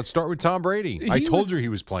 please. Let's start with Tom Brady. I told you he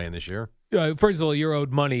was playing this year. First of all, you're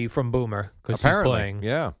owed money from Boomer because he's playing.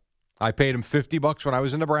 Yeah. I paid him $50 when I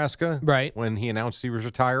was in Nebraska. Right. When he announced he was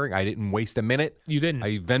retiring. I didn't waste a minute. You didn't.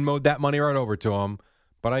 I Venmo'd that money right over to him.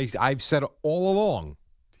 But I've said all along,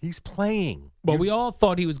 he's playing. Well, we all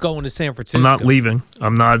thought he was going to San Francisco. I'm not leaving.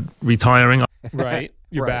 I'm not retiring. Right.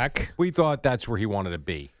 You're Right. back. We thought that's where he wanted to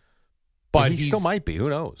be. But he still might be. Who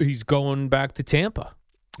knows? He's going back to Tampa.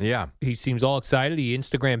 Yeah. He seems all excited. He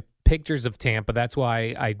Instagram pictures of Tampa. That's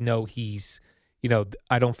why I know he's,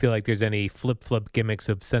 I don't feel like there's any flip-flip gimmicks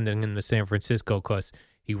of sending him to San Francisco because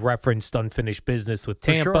he referenced unfinished business with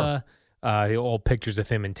Tampa. All pictures of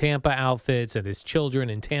him in Tampa outfits and his children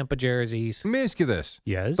in Tampa jerseys. Let me ask you this.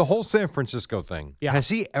 Yes. The whole San Francisco thing. Yeah. Has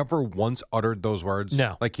he ever once uttered those words?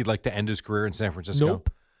 No. Like he'd like to end his career in San Francisco? Nope.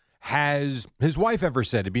 Has his wife ever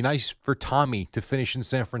said it'd be nice for Tommy to finish in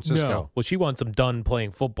San Francisco? No. Well, she wants him done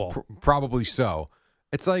playing football. Probably so.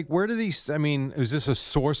 It's like, where do these, is this a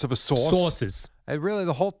source of a sauce? Sauces. Really,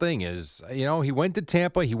 the whole thing is, he went to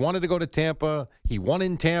Tampa. He wanted to go to Tampa. He won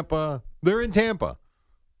in Tampa. They're in Tampa.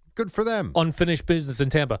 Good for them. Unfinished business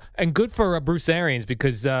in Tampa. And good for Bruce Arians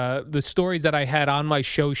because the stories that I had on my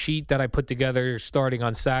show sheet that I put together starting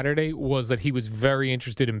on Saturday was that he was very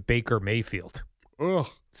interested in Baker Mayfield. Ugh.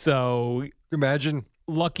 So Imagine.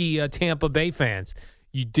 Lucky Tampa Bay fans.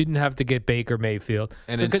 You didn't have to get Baker Mayfield.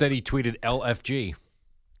 And instead he tweeted LFG.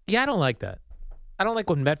 Yeah, I don't like that. I don't like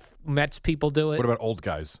when Mets people do it. What about old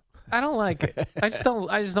guys? I don't like it. I just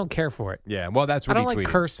don't care for it. Yeah, well, that's what he tweeted. I don't like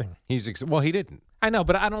cursing. He didn't. I know,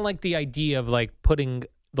 but I don't like the idea of like putting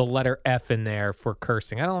the letter F in there for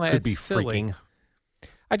cursing. I don't like. Could it's be silly. freaking.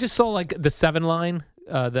 I just saw like the 7-line,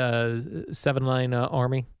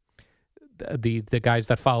 army, the guys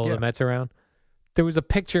that follow the Mets around. There was a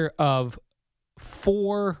picture of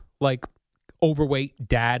 4 like overweight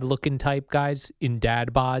dad-looking type guys in dad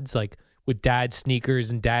bods, like with dad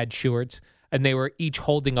sneakers and dad shorts, and they were each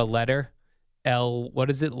holding a letter. L. What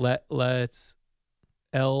is it? Let's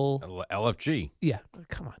L. LFG. Yeah,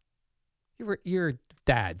 come on. You're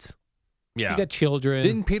dads. Yeah. You got children.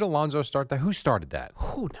 Didn't Pete Alonso start that? Who started that?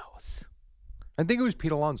 Who knows? I think it was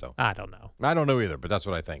Pete Alonso. I don't know. I don't know either, but that's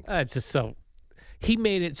what I think. It's just so. He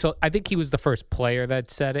made it so. I think he was the first player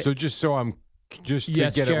that said it. So to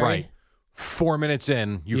Yes, get Jerry? it right. 4 minutes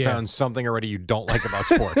in, you Yeah. found something already you don't like about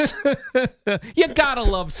sports. You gotta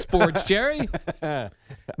love sports, Jerry. I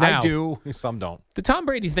Now, do. Some don't. The Tom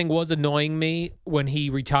Brady thing was annoying me when he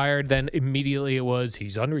retired. Then immediately it was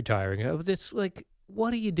he's unretiring. I was just like,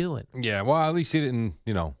 what are you doing? Yeah, well, at least he didn't,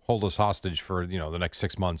 hold us hostage for, the next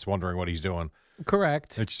 6 months wondering what he's doing.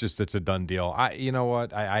 Correct. It's a done deal. You know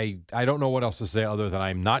what? I don't know what else to say other than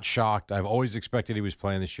I'm not shocked. I've always expected he was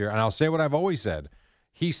playing this year. And I'll say what I've always said.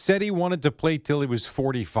 He said he wanted to play till he was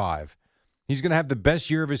 45. He's going to have the best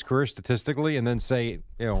year of his career statistically and then say,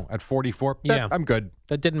 at 44, Yeah. I'm good.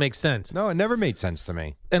 That didn't make sense. No, it never made sense to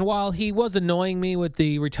me. And while he was annoying me with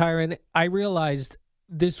the retiring, I realized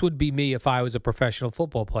this would be me if I was a professional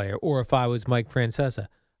football player or if I was Mike Francesa.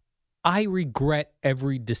 I regret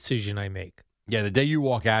every decision I make. Yeah, the day you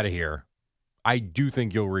walk out of here, I do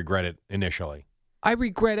think you'll regret it initially. I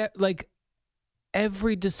regret it, like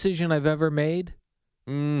every decision I've ever made.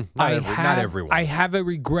 Not everyone. I have a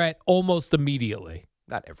regret almost immediately.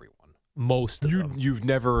 Not everyone. Most of them. You've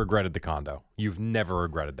never regretted the condo. You've never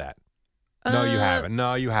regretted that. No, you haven't.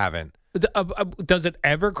 No, you haven't. Does it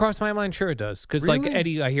ever cross my mind? Sure it does. Because like Really?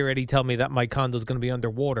 Eddie, I hear Eddie tell me that my condo's going to be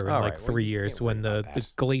underwater in All like right, well, 3 you years can't when worry the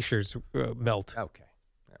about glaciers melt. Okay.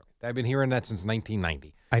 All right. I've been hearing that since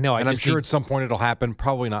 1990. I know. And I'm sure at some point it'll happen.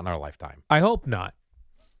 Probably not in our lifetime. I hope not.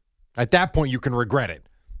 At that point, you can regret it.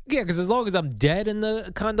 Yeah, because as long as I'm dead and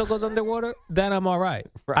the condo goes underwater, then I'm all right.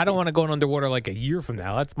 Right. I don't want to go in underwater like a year from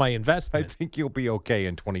now. That's my I investment. think you'll be okay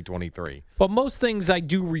in 2023. But most things I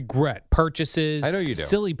do regret. Purchases. I know you do.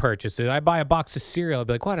 Silly purchases. I buy a box of cereal. I'll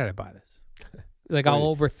be like, why did I buy this? Like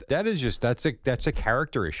I'll That is just that's a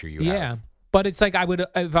character issue you Yeah. have. But it's like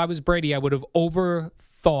if I was Brady, I would have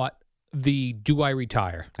overthought the do I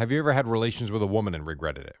retire? Have you ever had relations with a woman and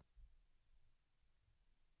regretted it?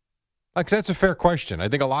 Like that's a fair question. I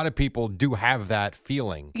think a lot of people do have that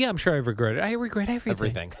feeling. Yeah, I'm sure I regret it. I regret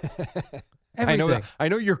everything. Everything. I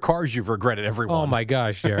know your cars you've regretted every one. Oh my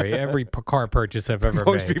gosh, Jerry! Every car purchase I've ever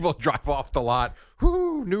Most made. people drive off the lot.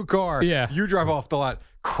 Whoo, new car. Yeah. You drive off the lot.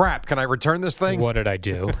 Crap, can I return this thing? What did I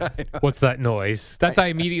do? What's that noise? I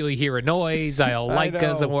immediately hear a noise. Light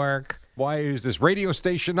doesn't work. Why is this radio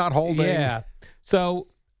station not holding? Yeah. So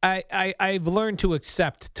I've learned to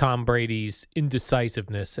accept Tom Brady's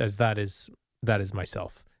indecisiveness as that is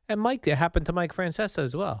myself. And Mike, it happened to Mike Francesa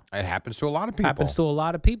as well. It happens to a lot of people. Happens to a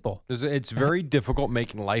lot of people. It's very difficult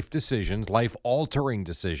making life decisions, life-altering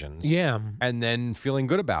decisions. Yeah. And then feeling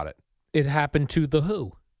good about it. It happened to The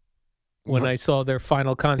Who when I saw their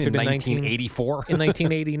final concert in 1984. In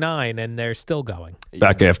 1989, and they're still going.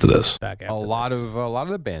 Back after this. Back after A lot of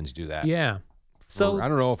the bands do that. Yeah. So I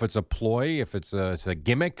don't know if it's a ploy, if it's a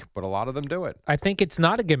gimmick, but a lot of them do it. I think it's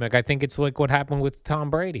not a gimmick. I think it's like what happened with Tom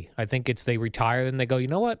Brady. I think it's they retire and they go, you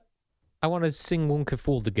know what? I want to sing Wonka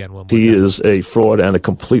Fooled again one more He time. is a fraud and a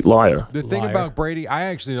complete liar. The thing Liar. about Brady, I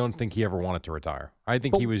actually don't think he ever wanted to retire. I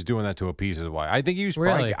think he was doing that to appease his wife. I think he was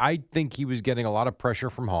Really? I think he was getting a lot of pressure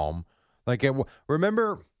from home. Like,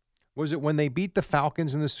 remember, was it when they beat the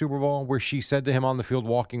Falcons in the Super Bowl where she said to him on the field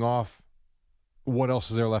walking off, what else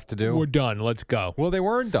is there left to do? We're done. Let's go. Well, they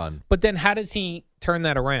weren't done. But then how does he turn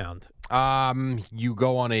that around? You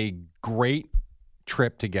go on a great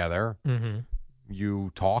trip together. Mm-hmm.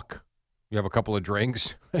 You talk. You have a couple of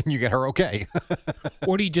drinks, and you get her okay.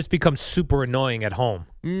 Or do you just become super annoying at home?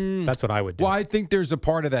 That's what I would do. Well, I think there's a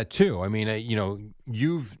part of that too. I mean,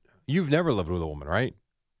 you've never lived with a woman, right?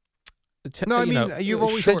 No, I mean you've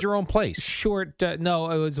always had your own place. Short. No,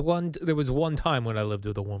 it was one. There was one time when I lived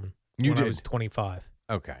with a woman. You when did? I was 25.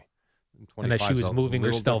 Okay. And as she 25 's was a moving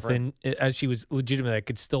little herself different. in, as she was legitimately, I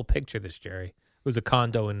could still picture this, Jerry. It was a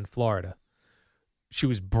condo in Florida. She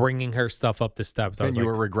was bringing her stuff up the steps. I And was you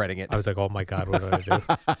like, were regretting it. I was like, oh my God, what did I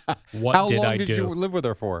do? What How did long I did do? you live with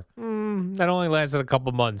her for? That only lasted a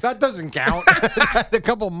couple months. That doesn't count. A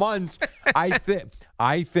couple months. I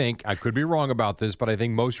think I could be wrong about this, but I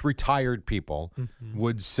think most retired people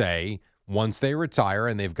would say once they retire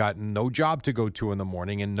and they've got no job to go to in the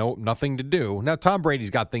morning and nothing to do. Now Tom Brady's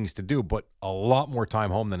got things to do, but a lot more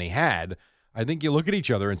time home than he had. I think you look at each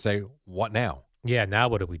other and say, "What now?" Yeah, now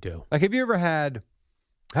what do we do? Like, have you ever had?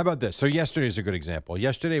 How about this? So yesterday's a good example.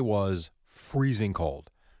 Yesterday was freezing cold,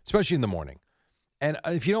 especially in the morning. And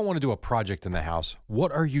if you don't want to do a project in the house,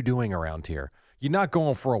 what are you doing around here? You're not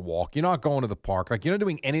going for a walk. You're not going to the park. Like, you're not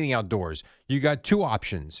doing anything outdoors. You got two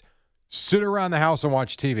options. Sit around the house and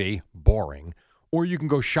watch TV. Boring. Or you can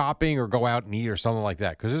go shopping or go out and eat or something like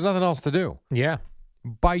that because there's nothing else to do. Yeah.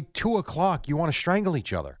 By 2 o'clock, you want to strangle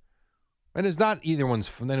each other. And it's not anyone's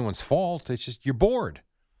fault. It's just you're bored.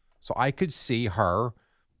 So I could see her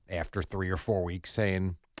after 3 or 4 weeks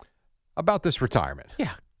saying about this retirement.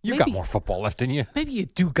 Yeah. You got more football left in you. Maybe you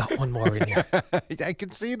do got one more in you. I can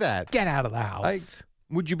see that. Get out of the house.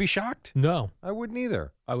 Would you be shocked? No. I wouldn't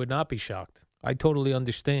either. I would not be shocked. I totally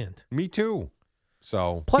understand. Me too.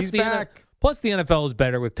 So Plus he's the back. Plus the NFL is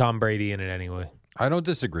better with Tom Brady in it anyway. I don't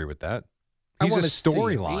disagree with that. I He's a wanna see it.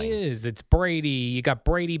 storyline. He is. It's Brady. You got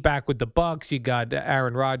Brady back with the Bucks. You got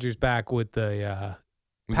Aaron Rodgers back with the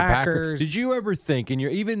With the Packers. Did you ever think, and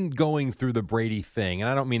you're even going through the Brady thing, and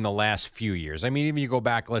I don't mean the last few years. I mean, even you go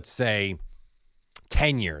back, let's say,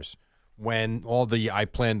 10 years, when all the I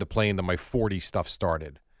plan to play into my 40 stuff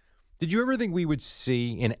started. Did you ever think we would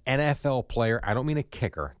see an NFL player, I don't mean a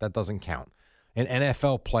kicker, that doesn't count, an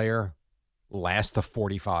NFL player last to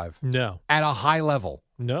 45? No. At a high level?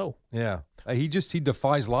 No. Yeah. He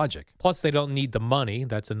defies logic. Plus they don't need the money.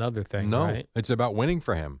 That's another thing, No, right? it's about winning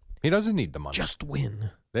for him. He doesn't need the money. Just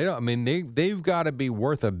win. They don't. I mean, they've got to be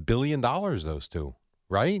worth $1 billion. Those two,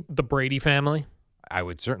 right? The Brady family. I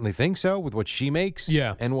would certainly think so with what she makes.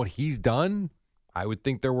 Yeah. And what he's done, I would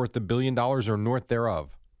think they're worth $1 billion or north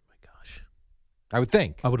thereof. Oh my gosh. I would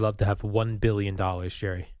think. I would love to have $1 billion,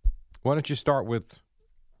 Jerry. Why don't you start with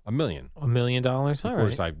 $1 million? $1 million? All Of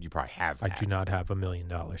right. course, you probably have I that. do not have $1 million.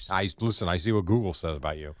 Listen, I see what Google says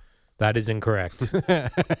about you. That is incorrect.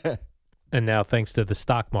 And now, thanks to the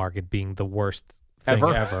stock market being the worst thing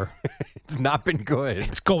ever, It's not been good.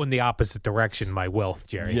 it's going the opposite direction, my wealth,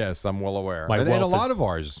 Jerry. Yes, I'm well aware. My and a wealth lot is- of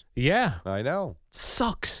ours. Yeah. I know.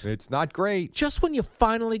 Sucks. It's not great. Just when you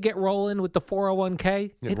finally get rolling with the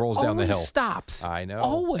 401k, It rolls down the always hill. stops. I know.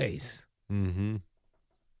 Always. Mm-hmm.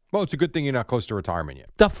 Well, it's a good thing you're not close to retirement yet.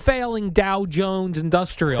 The failing Dow Jones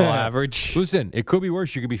Industrial Average. Listen, it could be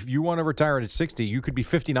worse. You want to retire at 60. You could be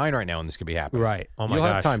 59 right now, and this could be happening. Right. Oh, my You'll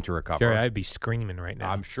gosh. have time to recover. Jerry, I'd be screaming right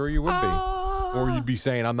now. I'm sure you would be. Or you'd be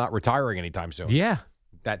saying, I'm not retiring anytime soon. Yeah.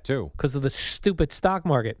 That too. Because of the stupid stock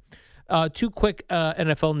market. Two quick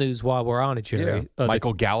NFL news while we're on it, Jerry.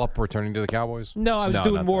 Michael Gallup returning to the Cowboys? No, I was No,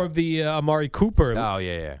 doing not more that. of the Amari Cooper. Oh,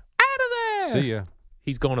 yeah. Out of there. See ya.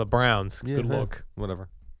 He's going to the Browns. Yeah, Good yeah. look. Whatever.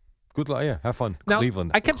 Good luck. Yeah, have fun. Now,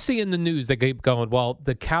 Cleveland. I kept seeing the news that kept going, well,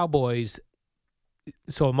 the Cowboys,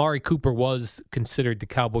 so Amari Cooper was considered the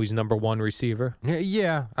Cowboys' number one receiver.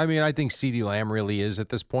 Yeah. I mean, I think CeeDee Lamb really is at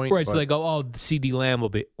this point. Right, so but they go, oh, CeeDee Lamb will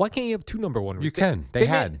be. Why can't you have two number one You receivers? can. They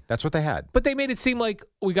had. That's what they had. But they made it seem like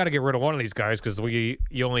we got to get rid of one of these guys because you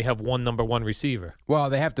only have one number one receiver. Well,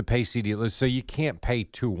 they have to pay CeeDee. So you can't pay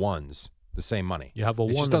 2 ones the same money. You have a It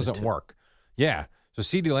one just and a doesn't two. work. Yeah. So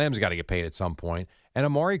CeeDee Lamb's got to get paid at some point. And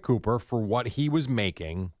Amari Cooper, for what he was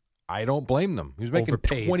making, I don't blame them. He was making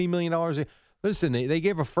Overpaid. $20 million a year. Listen, they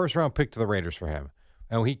gave a first-round pick to the Raiders for him.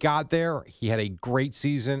 And when he got there, he had a great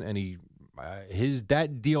season, and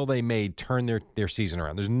that deal they made turned their season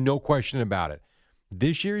around. There's no question about it.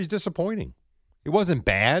 This year, he's disappointing. It wasn't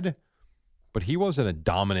bad, but he wasn't a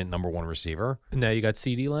dominant number one receiver. And now you got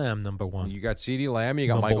CeeDee Lamb, number one. You got CeeDee Lamb, you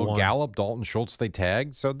got Number Michael one. Gallup, Dalton Schultz. They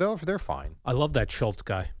tagged, so they're fine. I love that Schultz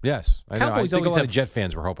guy. Yes, I know. I Cowboys think a always lot have- of Jet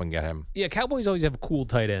fans were hoping to get him. Yeah, Cowboys always have cool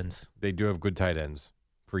tight ends. They do have good tight ends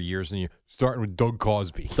for years and years. Starting with Doug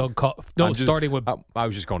Cosby. Starting with I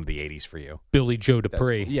was just going to the 80s for you. Billy Joe That's-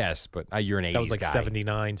 Dupree. Yes, but you're an 80s That was like guy.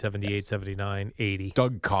 79, 78, 79, 80.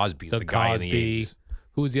 Doug Cosby's Doug the guy Cosby. in the 80s.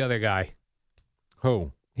 Who was the other guy?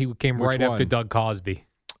 Who? He came Which right after one? Doug Cosby.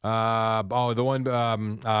 The one,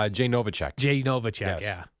 Jay Novacek. Jay Novacek, Yes.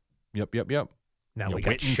 yeah. Yep. Now You know, we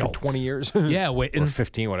got Witten for Schultz. 20 years. Yeah, or Witten.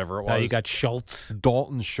 15, whatever it was. Now you got Schultz.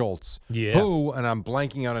 Dalton Schultz. Yeah. Who, and I'm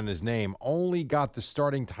blanking out on his name, only got the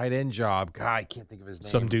starting tight end job. God, I can't think of his name.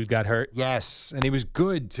 Some dude got hurt. Yes, and he was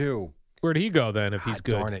good too. Where'd he go then if he's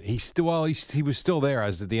good? Darn it. He was still there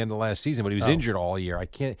as at the end of last season, but he was injured all year.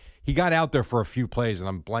 He got out there for a few plays, and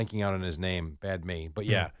I'm blanking out on his name. Bad me. But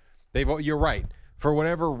yeah, you're right. For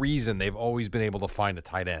whatever reason, they've always been able to find a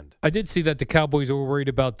tight end. I did see that the Cowboys were worried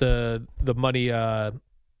about the money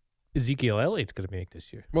Ezekiel Elliott's going to make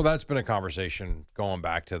this year. Well, that's been a conversation going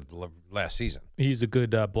back to last season. He's a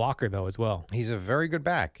good blocker, though, as well. He's a very good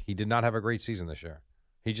back. He did not have a great season this year.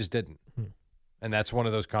 He just didn't. And that's one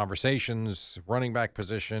of those conversations, running back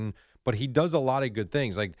position. But he does a lot of good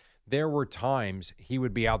things. Like there were times he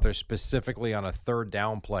would be out there specifically on a third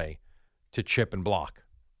down play to chip and block.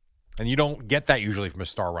 And you don't get that usually from a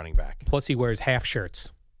star running back. Plus, he wears half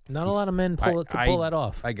shirts. Not a lot of men pull that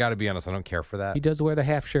off. I got to be honest, I don't care for that. He does wear the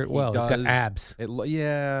half shirt well. He's got does. abs. It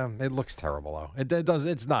looks terrible though. It does.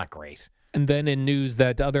 It's not great. And then in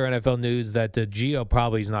other NFL news, that Gio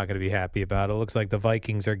probably is not going to be happy about. It looks like the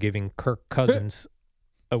Vikings are giving Kirk Cousins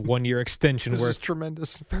a 1-year extension This is worth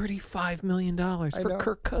tremendous. $35 million for know.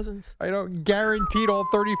 Kirk Cousins. I don't guaranteed all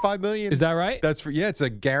 $35 million. Is that right? That's it's a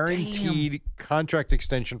guaranteed contract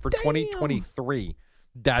extension for 2023.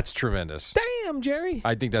 That's tremendous. Damn, Jerry.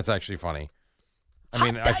 I think that's actually funny. I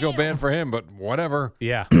mean, I feel bad for him, but whatever.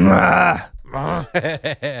 Yeah.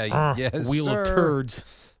 Yes, Wheel of sir. turds.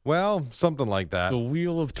 Well, something like that. The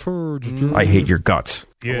wheel of turds. Jerry. I hate your guts.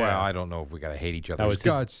 Yeah. Well, I don't know if we got to hate each That other's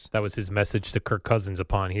was guts. that was his message to Kirk Cousins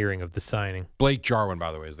upon hearing of the signing. Blake Jarwin,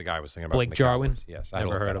 by the way, is the guy I was thinking about. Blake from the Jarwin? Cowboys. Yes, I had to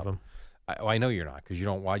Never look heard that of up. him. I know you're not because you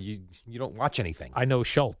don't watch anything. I know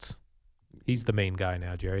Schultz. He's the main guy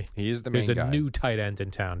now, Jerry. He is the main There's guy. a new tight end in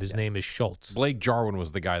town. His Yes. name is Schultz. Blake Jarwin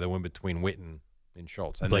was the guy that went between Witten and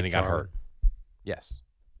Schultz, and Blake then he got Jarwin. hurt. Yes,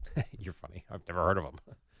 you're funny. I've never heard of him.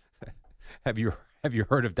 Have you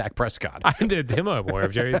heard of Dak Prescott? I did him aware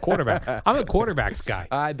of Jerry, the quarterback. I'm a quarterbacks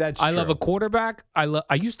guy. That's I love true. a quarterback.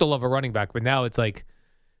 I used to love a running back, but now it's like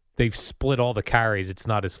they've split all the carries. It's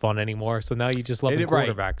not as fun anymore. So now you just love the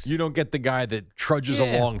quarterbacks. Right. You don't get the guy that trudges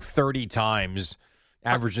along 30 times,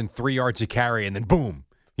 averaging 3 yards a carry, and then boom,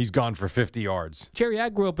 he's gone for 50 yards. Jerry, I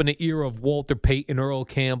grew up in the era of Walter Payton, Earl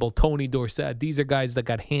Campbell, Tony Dorsett. These are guys that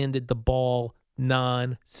got handed the ball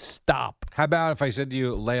non-stop. How about if I said to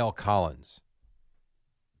you, Lael Collins?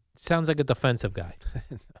 Sounds like a defensive guy.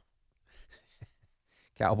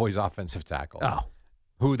 Cowboys offensive tackle. Oh.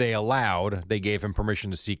 Who they gave him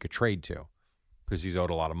permission to seek a trade to because he's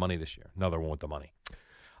owed a lot of money this year. Another one with the money.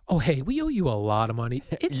 Oh, hey, we owe you a lot of money.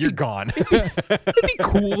 You're gone. It'd be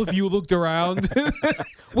cool if you looked around.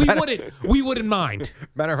 We wouldn't mind.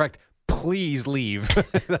 Matter of fact, please leave.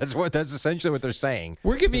 That's essentially what they're saying.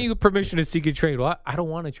 We're giving you permission to seek a trade. Well, I don't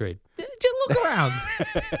want to trade. Just look around.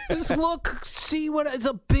 Just look, see what it's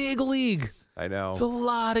a big league. I know. It's a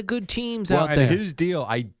lot of good teams Well, out and there. his deal,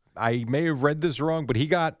 I may have read this wrong, but he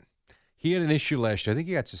had an issue last year. I think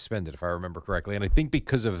he got suspended, if I remember correctly. And I think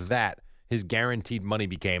because of that, his guaranteed money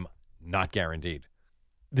became not guaranteed.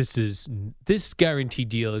 This guarantee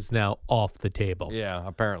deal is now off the table. Yeah,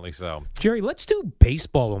 apparently so. Jerry, let's do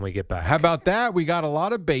baseball when we get back. How about that? We got a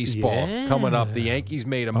lot of baseball coming up. The Yankees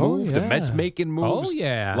made a move. The Mets making moves. Oh,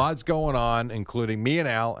 yeah. Lots going on, including me and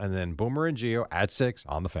Al, and then Boomer and Gio at 6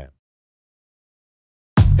 on the Fan.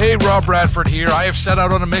 Hey, Rob Bradford here. I have set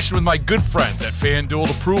out on a mission with my good friends at FanDuel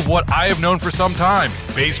to prove what I have known for some time.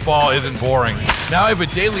 Baseball isn't boring. Now I have a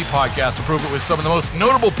daily podcast to prove it with some of the most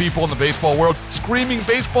notable people in the baseball world, screaming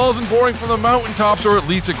baseball isn't boring from the mountaintops, or at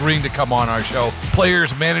least agreeing to come on our show.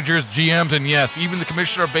 Players, managers, GMs, and yes, even the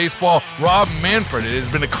commissioner of baseball, Rob Manfred. It has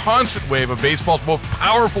been a constant wave of baseball's most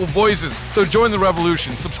powerful voices. So join the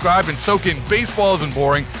revolution. Subscribe and soak in Baseball Isn't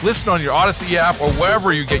Boring. Listen on your Odyssey app or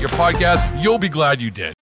wherever you get your podcasts. You'll be glad you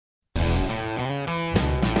did.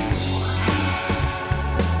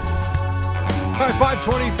 All right,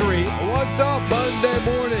 5:23. What's up? Monday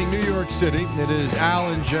morning, New York City. It is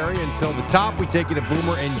Al and Jerry until the top. We take it to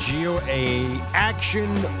Boomer and Gio, a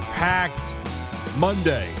action-packed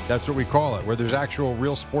Monday. That's what we call it, where there's actual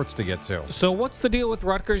real sports to get to. So what's the deal with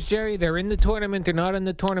Rutgers, Jerry? They're in the tournament. They're not in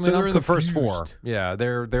the tournament. So they're I'm in the first confused. 4. Yeah,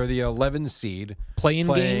 they're the 11 seed. Playing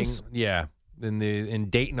games? Yeah, in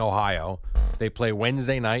Dayton, Ohio. They play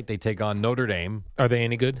Wednesday night. They take on Notre Dame. Are they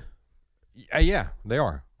any good? Yeah, they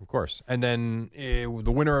are, of course. And then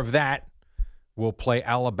the winner of that will play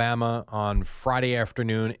Alabama on Friday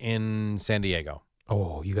afternoon in San Diego.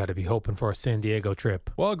 Oh, you got to be hoping for a San Diego trip.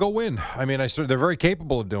 Well, go win. I mean, they're very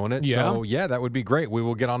capable of doing it. Yeah. So, yeah, that would be great. We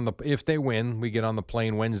will get on if they win, we get on the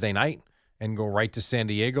plane Wednesday night and go right to San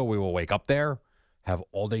Diego. We will wake up there, have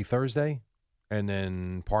all day Thursday, and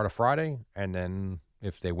then part of Friday. And then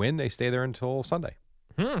if they win, they stay there until Sunday.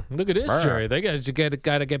 Look at this, Jerry. They guys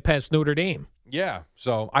got to get past Notre Dame. Yeah.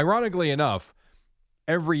 So, ironically enough,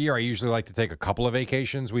 every year I usually like to take a couple of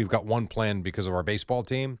vacations. We've got one planned because of our baseball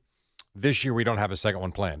team. This year we don't have a second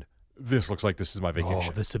one planned. This looks like this is my vacation.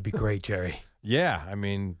 Oh, this would be great, Jerry. Yeah. I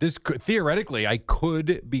mean, theoretically, I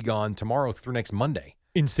could be gone tomorrow through next Monday.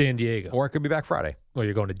 In San Diego. Or I could be back Friday. Well,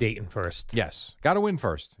 you're going to Dayton first. Yes. Got to win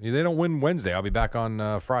first. If they don't win Wednesday, I'll be back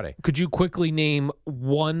on Friday. Could you quickly name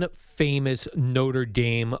one famous Notre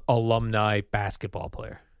Dame alumni basketball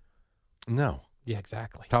player? No. Yeah,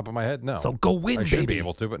 exactly. Top of my head, no. So go win, I should baby. be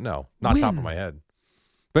able to, but no. Not top of my head.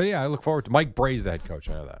 But yeah, I look forward to Mike Bray's the head coach.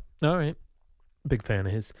 I know that. All right. Big fan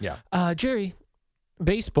of his. Yeah. Jerry,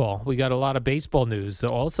 baseball. We got a lot of baseball news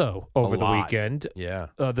also over the weekend. Yeah.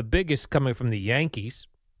 The biggest coming from the Yankees,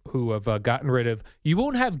 who have gotten rid of. You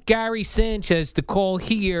won't have Gary Sanchez to call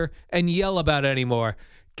here and yell about anymore.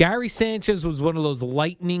 Gary Sanchez was one of those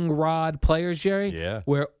lightning rod players, Jerry,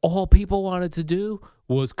 where all people wanted to do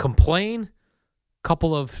was complain.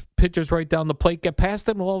 Couple of pitchers right down the plate get past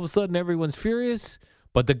him. All of a sudden, everyone's furious.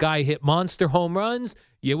 But the guy hit monster home runs.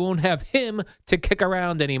 You won't have him to kick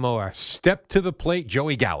around anymore. Step to the plate,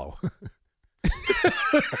 Joey Gallo.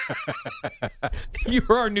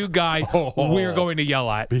 You're our new guy we're going to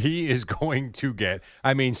yell at. He is going to get.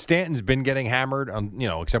 I mean, Stanton's been getting hammered,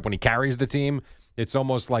 except when he carries the team. It's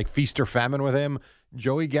almost like feast or famine with him.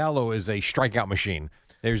 Joey Gallo is a strikeout machine.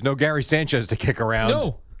 There's no Gary Sanchez to kick around.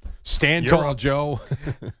 No. Stand tall, Joe.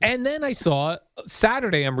 And then I saw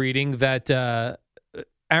Saturday, I'm reading that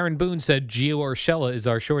Aaron Boone said Gio Urshela is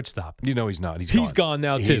our shortstop. You know he's not. He's gone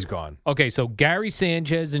now, too. He's gone. Okay, so Gary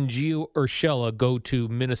Sanchez and Gio Urshela go to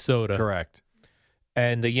Minnesota. Correct.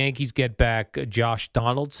 And the Yankees get back Josh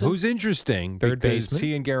Donaldson. Who's interesting third because baseman.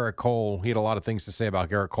 he and Garrett Cole, he had a lot of things to say about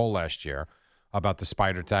Garrett Cole last year, about the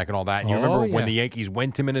spider attack and all that. And you remember when the Yankees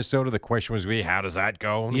went to Minnesota, the question was, how does that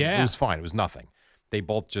go? And yeah. It was fine. It was nothing. They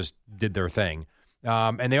both just did their thing.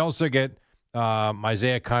 And they also get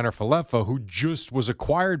Isaiah Kiner-Falefa, who just was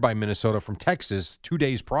acquired by Minnesota from Texas 2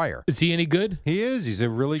 days prior. Is he any good? He is. He's a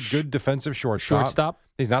really good defensive shortstop.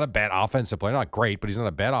 He's not a bad offensive player. Not great, but he's not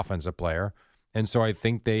a bad offensive player. And so I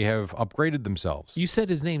think they have upgraded themselves. You said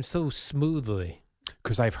his name so smoothly.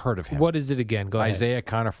 Because I've heard of him. What is it again? Go ahead. Isaiah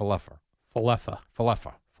Kiner-Falefa. Falefa.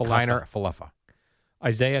 Kiner-Falefa.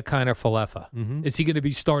 Isaiah Kiner-Falefa. Mm-hmm. Is he going to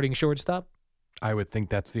be starting shortstop? I would think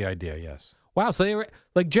that's the idea, yes. Wow. So they were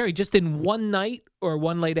like, Jerry, just in one night or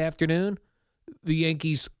one late afternoon, the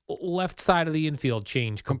Yankees' left side of the infield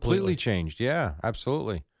changed completely. Completely changed. Yeah,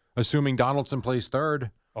 absolutely. Assuming Donaldson plays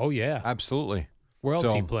third. Oh, yeah. Absolutely. Where else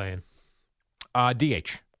is he playing? DH.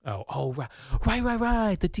 Oh,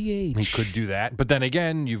 right. The DH. He could do that. But then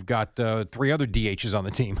again, you've got 3 other DHs on the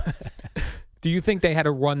team. Do you think they had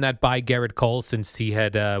to run that by Garrett Cole since he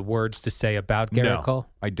had words to say about Garrett Cole?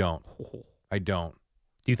 I don't.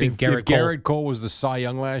 Do you think if Garrett Cole was the Cy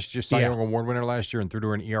Young Award winner last year and threw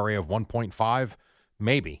to an ERA of 1.5,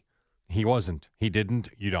 maybe. He wasn't. He didn't.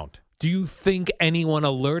 You don't. Do you think anyone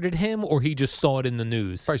alerted him or he just saw it in the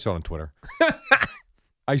news? Probably saw it on Twitter.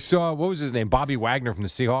 I saw, what was his name? Bobby Wagner from the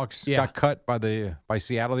Seahawks got cut by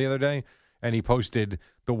Seattle the other day, and he posted,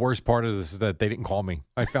 the worst part of this is that they didn't call me.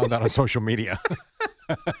 I found out on social media.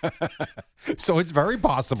 So it's very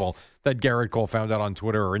possible that Garrett Cole found out on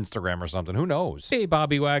Twitter or Instagram or something. Who knows? Hey,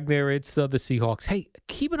 Bobby Wagner, it's the Seahawks. Hey,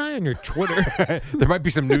 keep an eye on your Twitter. There might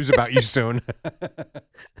be some news about you soon.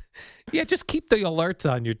 Yeah, just keep the alerts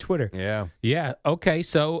on your Twitter. Yeah. Yeah, okay,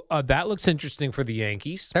 so that looks interesting for the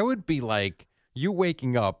Yankees. That would be like you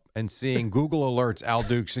waking up and seeing Google Alerts, Al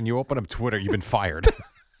Dukes, and you open up Twitter, you've been fired.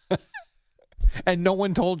 And no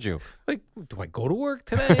one told you. Like, do I go to work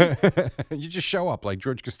today? You just show up like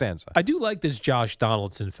George Costanza. I do like this Josh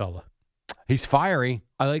Donaldson fella. He's fiery.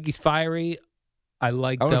 I like he's fiery. I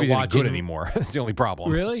like I don't know if he's any watching good anymore. That's the only problem.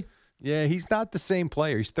 Really? Yeah, he's not the same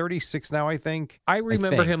player. He's 36 now, I think. I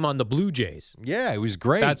remember him on the Blue Jays. Yeah, he was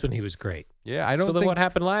great. That's when he was great. Yeah, I don't So then think what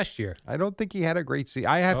happened last year? I don't think he had a great season.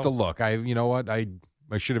 I have to look. You know what? I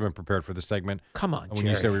should have been prepared for the segment. Come on, when Jerry.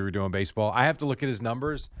 you said we were doing baseball. I have to look at his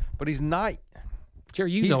numbers, but he's not. Jerry,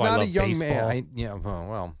 he's know not I love a young baseball. man.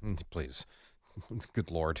 Well, please. Good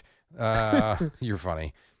Lord. You're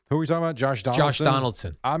funny. Who are we talking about? Josh Donaldson? Josh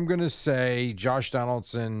Donaldson. I'm going to say Josh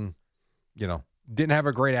Donaldson, didn't have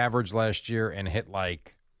a great average last year and hit I'm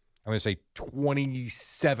going to say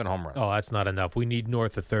 27 home runs. Oh, that's not enough. We need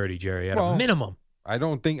north of 30, Jerry, at a minimum. I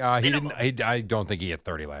don't think he didn't. I don't think he hit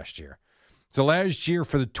 30 last year. So last year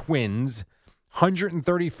for the Twins,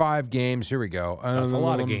 135 games. Here we go. That's a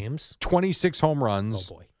lot of games. 26 home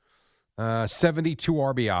runs. Oh, boy. 72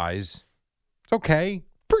 RBIs. It's okay.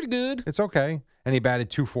 Pretty good. It's okay. And he batted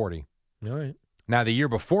 240. All right. Now, the year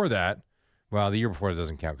before that, the year before it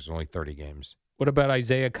doesn't count because it's only 30 games. What about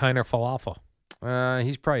Isaiah Kiner-Falefa?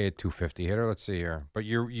 He's probably a 250 hitter. Let's see here. But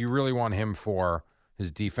you really want him for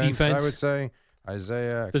his defense, I would say.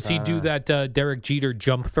 Isaiah. Does he do that Derek Jeter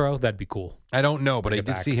jump throw? That'd be cool. I don't know, but I did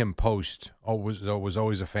back. see him post. Was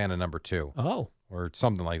always a fan of number 2. Oh. Or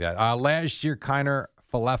something like that. Last year,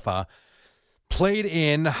 Kiner-Falefa played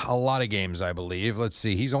in a lot of games, I believe. Let's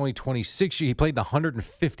see. He's only 26. He played the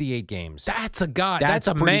 158 games. That's a guy. That's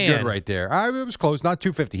a pretty man. good right there. It was close. Not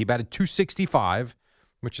 250. He batted 265,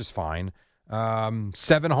 which is fine.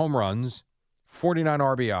 7 home runs, 49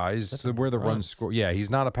 RBIs. So where the runs score. Yeah, he's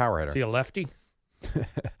not a power hitter. Is he a lefty?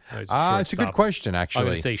 It's a good question, actually. I was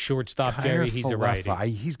going to say shortstop, Jerry. He's a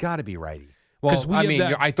righty. He's got to be righty. Well,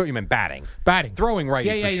 I thought you meant batting. Batting. Throwing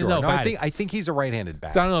righty for sure. No, I think he's a right-handed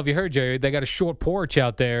bat. So I don't know if you heard, Jerry. They got a short porch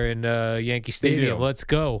out there in Yankee Stadium. Let's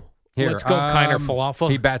go. Here, Let's go,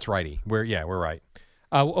 Kiner-Falefa. He bats righty. We're right.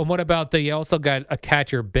 And what about you also got a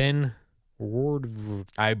catcher, Ben Ward?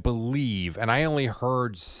 I believe, and I only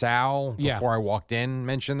heard Sal before I walked in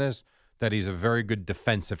mention this, that he's a very good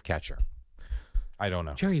defensive catcher. I don't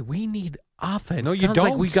know. Jerry, we need offense. No, you Sounds don't.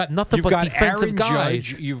 Like we got nothing but defensive Aaron guys.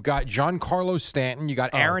 Judge, you've got Giancarlo Stanton. You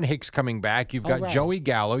got Aaron Hicks coming back. You've got Joey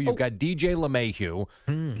Gallo. You've got DJ LeMahieu.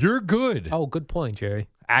 You're good. Oh, good point, Jerry.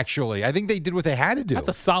 Actually, I think they did what they had to do. That's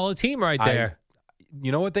a solid team right there.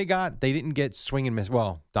 You know what they got? They didn't get swing and miss.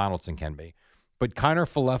 Well, Donaldson can be. But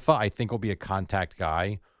Kiner-Falefa, I think, will be a contact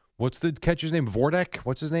guy. What's the catcher's name? Vordek?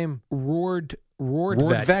 What's his name?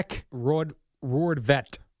 Roardvek.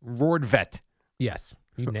 Roardvet. Yes,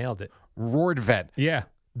 you nailed it. Roardvet. Yeah.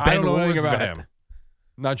 I don't know anything about him.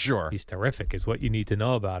 Not sure. He's terrific is what you need to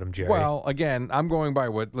know about him, Jerry. Well, again, I'm going by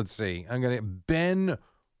let's see. I'm going to Ben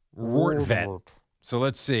Roardvet. So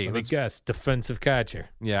let's see. Let me guess. Defensive catcher.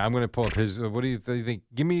 Yeah, I'm going to pull up his. What do you think?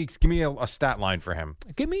 Give me a stat line for him.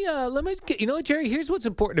 You know what, Jerry? Here's what's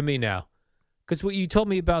important to me now. Because what you told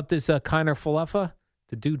me about this Kiner Falefa,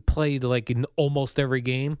 the dude played like in almost every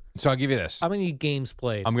game. So I'll give you this. How many games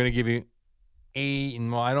played? I'm going to give you I don't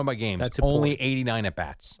know about games. That's only important. 89 at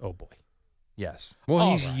bats. Oh boy. Yes. Well,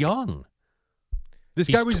 All he's right. young. This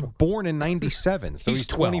He's guy was born in 97, so he's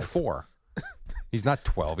 12. 24. He's not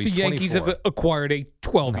 12. He's The Yankees 24. have acquired a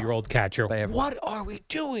 12-year-old catcher. They have- What are we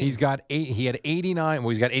doing? He had 89. Well,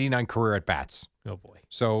 he's got 89 career at bats. oh boy.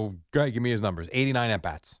 So go ahead, give me his numbers. 89 at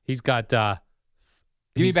bats. He's got.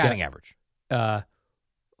 Give me he's batting got, average.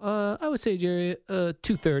 I would say, Jerry,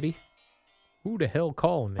 230. Who the hell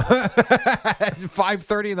calling me?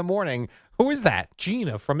 5:30 in the morning. Who is that?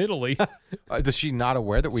 Gina from Italy. Does she not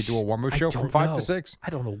aware that we do a warm-up show from 5 to 6? I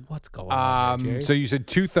don't know what's going on. Jerry. So you said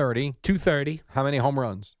 230. 230. How many home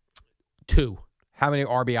runs? 2. How many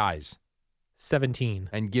RBIs? 17.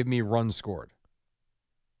 And give me runs scored.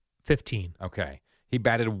 15. Okay. He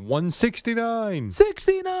batted 169.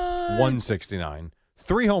 69. 169.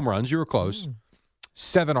 3 home runs. You were close.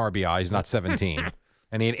 7 RBIs, not 17.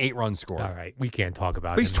 And he had 8 runs scored. All right. We can't talk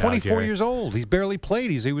about But it. he's 24 years old. He's barely played.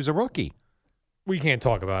 He was a rookie. We can't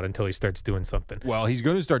talk about it until he starts doing something. Well, he's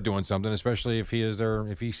going to start doing something, especially if he is there.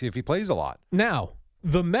 If he plays a lot. Now,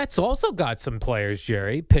 the Mets also got some players,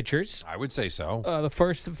 Jerry, pitchers. I would say so. The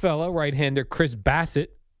first fellow, right-hander Chris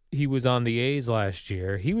Bassett, he was on the A's last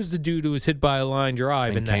year. He was the dude who was hit by a line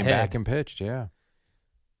drive in the came head. back and pitched. Yeah.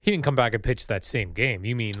 He didn't come back and pitch that same game.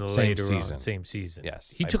 You mean later season. on, same season?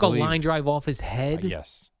 Yes, He I took believe- a line drive off his head.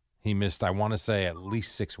 Yes. He missed, I want to say, at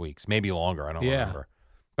least 6 weeks, maybe longer. I don't Yeah. remember.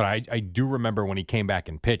 But I do remember when he came back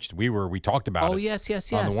and pitched. We talked about Oh, it yes,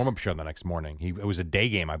 yes, on the yes. warm-up show the next morning. It was a day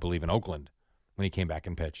game, I believe, in Oakland when he came back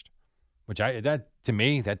and pitched. Which to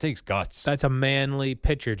me, that takes guts. That's a manly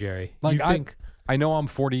pitcher, Jerry. Like You think? I know I'm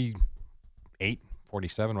 48,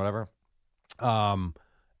 47, whatever.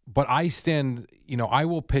 But I stand, I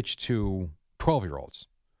will pitch to 12-year-olds.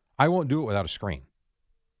 I won't do it without a screen.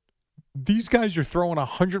 These guys are throwing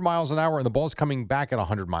 100 miles an hour and the ball's coming back at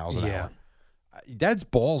 100 miles an hour. That's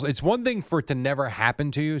balls. It's one thing for it to never happen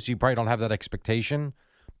to you, so you probably don't have that expectation.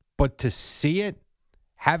 But to see it,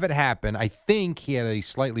 have it happen, I think he had a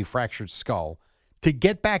slightly fractured skull. To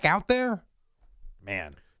get back out there,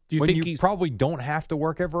 man. Do you when think you he's probably don't have to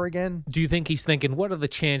work ever again? Do you think he's thinking, what are the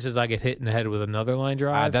chances I get hit in the head with another line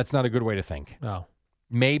drive? That's not a good way to think. Oh.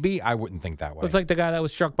 Maybe I wouldn't think that way. It's like the guy that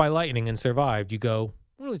was struck by lightning and survived. You go,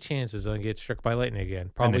 what are the chances I get struck by lightning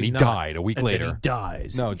again? Probably and then he not. died a week And later. Then he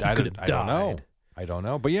dies. No, He I could don't have know. died. I don't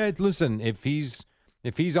know. But yeah, listen, if he's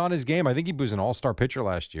on his game, I think he was an all-star pitcher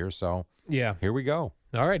last year. So Yeah. here we go.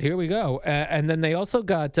 All right, here we go. And then they also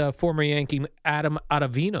got former Yankee Adam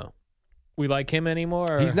Ottavino. We like him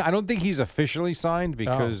anymore? He's not, I don't think he's officially signed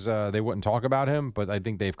because they wouldn't talk about him, but I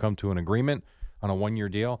think they've come to an agreement on a 1-year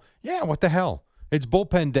deal. Yeah, what the hell? It's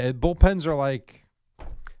bullpen day. Bullpens are like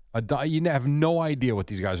you have no idea what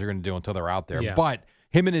these guys are going to do until they're out there. Yeah. But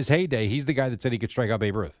him in his heyday, he's the guy that said he could strike out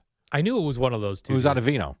Babe Ruth. I knew it was one of those two. It was dudes.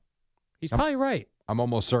 Ottavino. He's probably right. I'm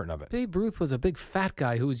almost certain of it. Babe Ruth was a big fat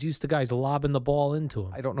guy who was used to guys lobbing the ball into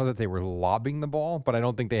him. I don't know that they were lobbing the ball, but I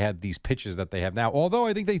don't think they had these pitches that they have now. Although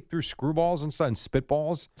I think they threw screwballs and stuff and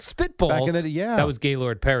spitballs. Spitballs? Back in the yeah. That was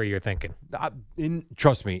Gaylord Perry, you're thinking.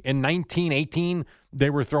 Trust me, in 1918, they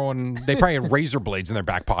probably had razor blades in their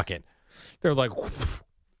back pocket. They're like,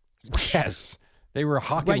 yes. They were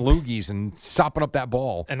hawking Right. loogies and sopping up that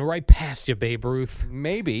ball. and right past you, Babe Ruth.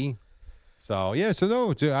 Maybe. So, yeah,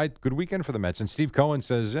 good weekend for the Mets. And Steve Cohen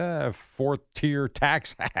says, 4th-tier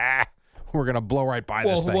tax. We're going to blow right by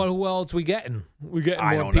this thing. Who else we getting? We getting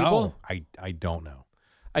I more don't people? know. I don't know.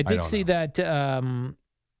 I did don't see know. that.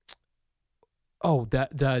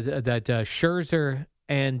 That Scherzer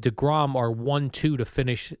and DeGrom are 1-2 to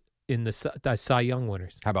finish in the Cy Young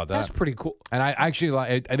winners. How about that? That's pretty cool. And I actually,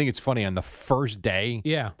 I think it's funny, on the first day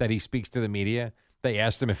Yeah. that he speaks to the media, they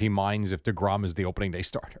asked him if he minds if DeGrom is the opening day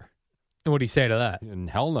starter. And what do you say to that? And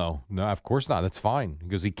hell no. No, of course not. That's fine.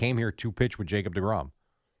 Because he came here to pitch with Jacob DeGrom.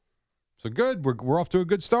 So good. We're off to a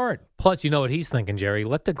good start. Plus, you know what he's thinking, Jerry.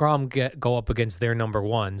 Let DeGrom go up against their number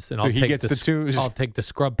ones, and So I'll he take gets the twos. I'll take the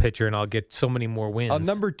scrub pitcher, and I'll get so many more wins. A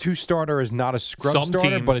number 2 starter is not a scrub Some starter,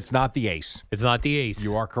 teams- but it's not the ace. It's not the ace.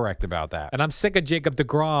 You are correct about that. And I'm sick of Jacob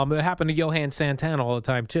DeGrom. It happened to Johan Santana all the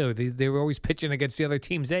time, too. They were always pitching against the other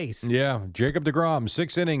team's ace. Yeah, Jacob DeGrom,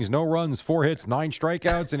 6 innings, no runs, 4 hits, 9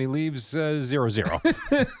 strikeouts, and he leaves 0-0.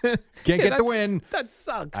 Can't get the win. That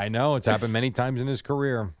sucks. I know. It's happened many times in his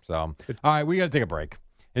career. So, all right, we got to take a break.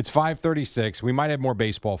 It's 5:36. We might have more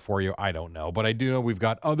baseball for you. I don't know. But I do know we've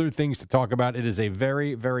got other things to talk about. It is a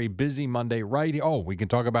very, very busy Monday right here. Oh, we can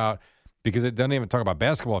talk about, because it doesn't even talk about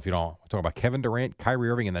basketball if you don't. We'll talk about Kevin Durant, Kyrie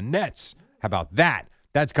Irving, and the Nets. How about that?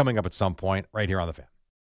 That's coming up at some point right here on The Fan.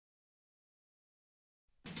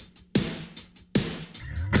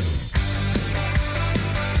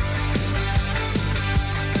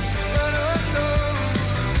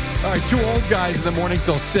 All right, 2 old guys in the morning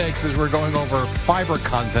till 6 as we're going over fiber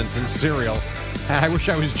contents in cereal. And I wish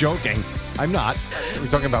I was joking. I'm not. We're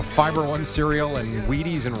talking about Fiber One cereal and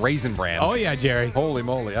Wheaties and Raisin Bran. Oh, yeah, Jerry. Holy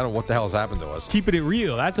moly. I don't know what the hell's happened to us. Keeping it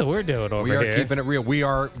real. That's what we're doing over We are here. keeping it real.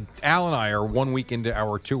 Al and I are 1 week into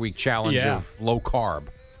our 2-week challenge of low carb.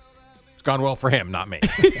 It's gone well for him, not me.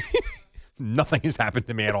 Nothing has happened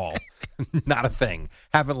to me at all. Not a thing.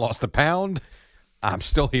 Haven't lost a pound. I'm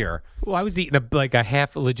still here. Well, I was eating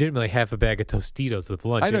legitimately half a bag of Tostitos with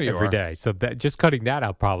lunch I know you every are. day. So that just cutting that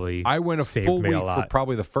out probably I went a saved full me week a lot. for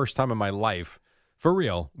probably the first time in my life, for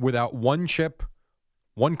real, without 1 chip,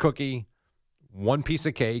 1 cookie, 1 piece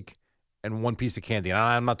of cake, and 1 piece of candy. And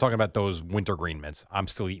I'm not talking about those wintergreen mints. I'm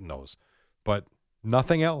still eating those. But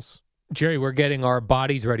nothing else. Jerry, we're getting our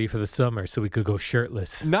bodies ready for the summer so we could go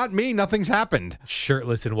shirtless. Not me. Nothing's happened.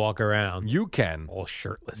 Shirtless and walk around. You can. All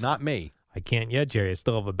shirtless. Not me. I can't yet, Jerry. I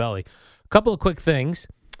still have a belly. A couple of quick things.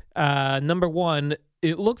 Number one,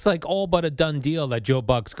 it looks like all but a done deal that Joe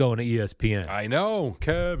Buck's going to ESPN. I know.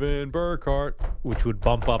 Kevin Burkhardt. Which would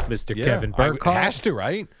bump up Mr. Kevin Burkhardt. Has to,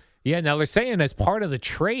 right? Yeah, now they're saying as part of the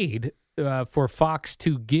trade for Fox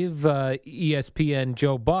to give ESPN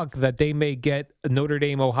Joe Buck that they may get a Notre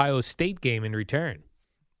Dame Ohio State game in return.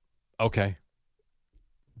 Okay.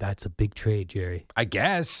 That's a big trade, Jerry. I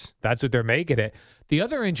guess. That's what they're making it. The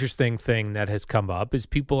other interesting thing that has come up is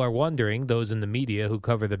people are wondering, those in the media who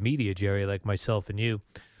cover the media, Jerry, like myself and you,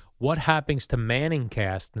 what happens to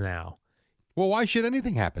Manningcast now? Well, why should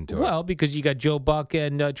anything happen to it? Well, because you got Joe Buck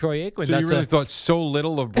and Troy Aikman. So you really thought so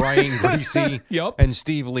little of Brian Greasy Yep. and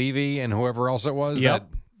Steve Levy and whoever else it was Yep.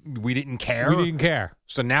 that we didn't care? We didn't care.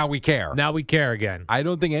 So now we care. Now we care again. I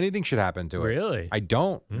don't think anything should happen to it. Really? I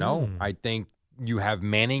don't. No. I think you have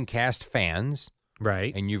Manningcast fans.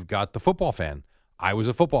 Right. And you've got the football fan. I was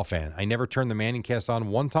a football fan. I never turned the Manningcast on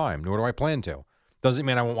one time, nor do I plan to. Doesn't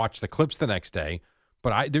mean I won't watch the clips the next day,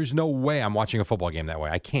 but there's no way I'm watching a football game that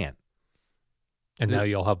way. I can't. And now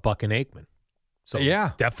you'll have Buck and Aikman. So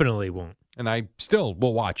yeah, definitely won't. And I still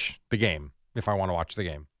will watch the game if I want to watch the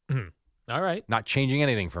game. All right. Not changing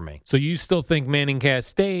anything for me. So you still think Manningcast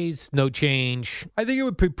stays, no change? I think it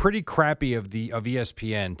would be pretty crappy of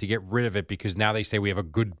ESPN to get rid of it because now they say we have a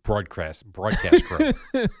good broadcast crew.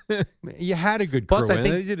 You had a good crew. Plus, I and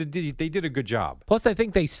think they did a good job. Plus, I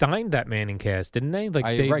think they signed that Manningcast, didn't they?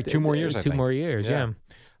 Right, 2 more years. I 2 think. more years. Yeah.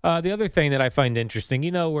 The other thing that I find interesting,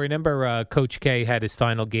 remember Coach K had his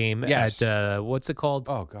final game at what's it called?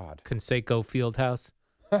 Oh God, Conseco Fieldhouse.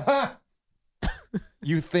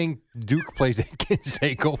 You think Duke plays at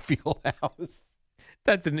Conseco Fieldhouse?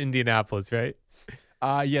 That's in Indianapolis, right?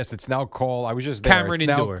 Yes, it's now called. I was just there. Cameron It's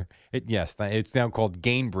Indoor. Yes, it's now called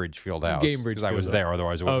Gainbridge Fieldhouse. Gainbridge because I was Fieldhouse. there.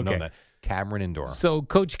 Otherwise, I wouldn't have Okay. known that. Cameron Indoor So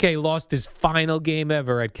Coach K lost his final game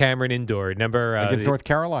ever at Cameron Indoor. Remember against North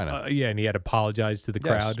Carolina. Yeah, and he had to apologize to the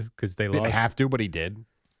Yes. crowd because they Didn't lost. have to, but he did.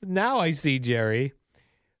 Now I see, Jerry.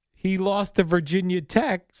 He lost to Virginia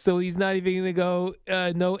Tech, so he's not even going to go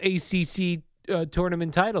no ACC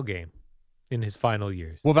tournament title game in his final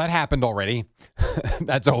years. Well, that happened already.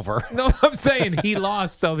 That's over. No, I'm saying he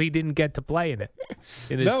lost, so he didn't get to play in it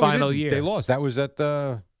in his No, he final didn't. year. They lost. That was at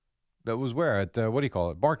that was where at what do you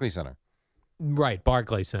call it? Barclays Center. Right,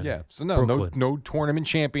 Barclays Center. Yeah. So no Brooklyn. tournament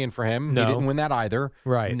champion for him. No. He didn't win that either.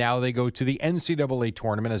 Right. Now they go to the NCAA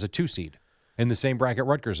tournament as a 2 seed in the same bracket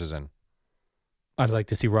Rutgers is in. I'd like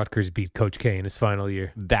to see Rutgers beat Coach K in his final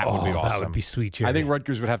year. That would be awesome. That would be sweet, Jerry. I think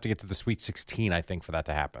Rutgers would have to get to the Sweet 16, I think, for that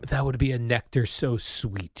to happen. That would be a nectar so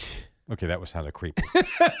sweet. Okay, that sounded creepy.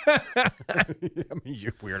 I mean,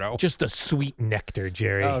 you weirdo. Just a sweet nectar,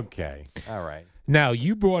 Jerry. Okay. All right. Now,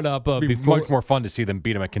 you brought up It'd be before. much more fun to see them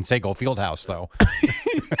beat them at Conseco Fieldhouse, though.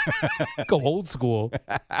 Go old school.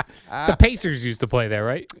 The Pacers used to play there,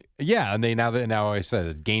 right? Yeah, and now I said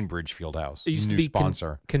it's Gainbridge Fieldhouse. It used New to be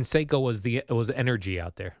sponsor. Conseco was energy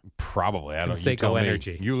out there. Probably. I don't know. You Conseco tell me.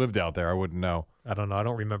 Energy. You lived out there. I wouldn't know. I don't know. I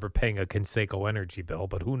don't remember paying a Conseco energy bill,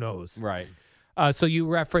 but who knows? Right. So you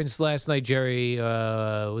referenced last night, Jerry.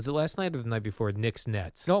 Was it last night or the night before? Knicks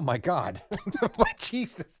Nets. Oh, my God.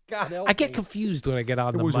 Jesus, God help I get me. confused when I get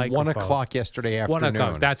on It the was microphone. 1 o'clock yesterday 1 afternoon.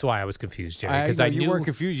 o'clock. That's why I was confused, Jerry. Because know I you knew weren't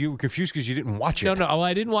confused. You were confused because you didn't watch it. No,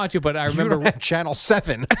 I didn't watch it, but I You remember. don't have Channel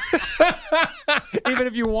 7. Even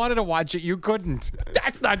if you wanted to watch it, you couldn't.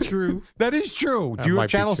 That's not true. That is true. That Do you might have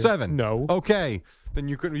be Channel true. 7? No. Okay. Then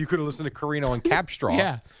you could have listened to Carino and Capstraw.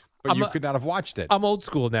 Yeah. But you could not have watched it. I'm old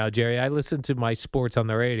school now, Jerry. I listen to my sports on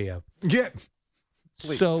the radio. Yeah.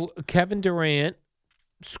 Please. So Kevin Durant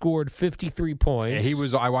scored 53 points. Yeah, he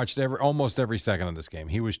was. I watched almost every second of this game.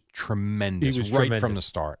 He was tremendous. He was right from tremendous. the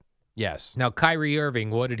start. Yes. Now, Kyrie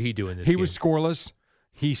Irving, what did he do in this He game? was scoreless.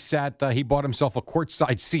 He sat. He bought himself a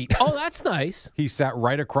courtside seat. Oh, that's nice. He sat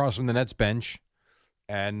right across from the Nets bench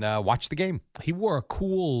and watched the game. He wore a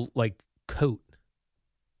cool coat.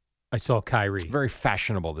 I saw Kyrie. Very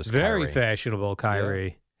fashionable. This Very Kyrie. fashionable Kyrie.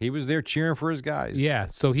 Yeah. He was there cheering for his guys. Yeah,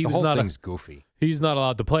 so he the was whole not. thing's goofy. He's not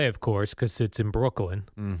allowed to play, of course, because it's in Brooklyn,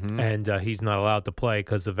 Mm-hmm. and he's not allowed to play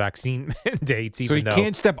because of vaccine mandates. So Even he though,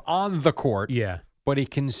 can't step on the court. Yeah. But he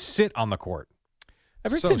can sit on the court.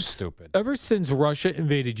 Ever So since stupid. Ever since Russia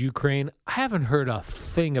invaded Ukraine, I haven't heard a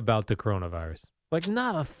thing about the coronavirus.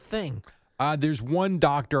 Not a thing. There's one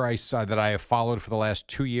doctor I saw that I have followed for the last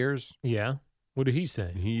 2 years. Yeah. What did he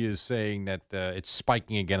say? He is saying that it's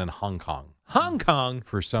spiking again in Hong Kong Hong Kong.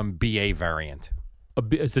 for some BA variant.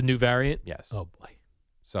 It's a new variant? Yes. Oh, boy.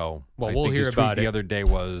 So Well, I we'll think hear his tweet about the it. other day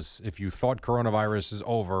was, if you thought coronavirus is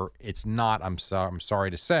over, it's not. I'm sorry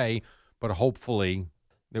to say, but hopefully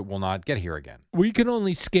it will not get here again. We can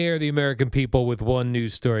only scare the American people with one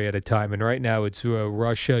news story at a time, and right now it's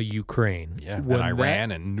Russia, Ukraine. Yeah, When and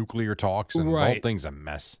Iran and nuclear talks, and the whole Right. thing's a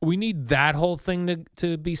mess. We need that whole thing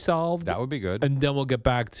to be solved. That would be good. And then we'll get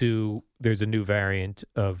back to there's a new variant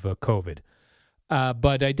of COVID.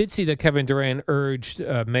 But I did see that Kevin Durant urged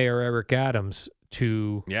Mayor Eric Adams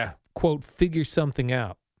to, Yeah. quote, figure something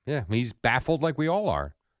out. Yeah, he's baffled like we all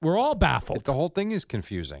are. We're all baffled. The whole thing is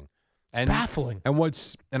confusing. It's baffling.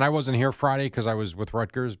 And I wasn't here Friday because I was with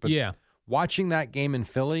Rutgers, but Yeah. watching that game in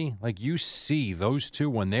Philly, you see those two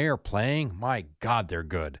when they are playing, my God, they're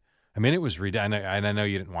good. I mean, it was and I know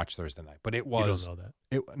you didn't watch Thursday night, but it was. You don't know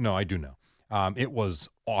that. No, I do know. It was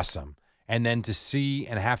awesome. And then to see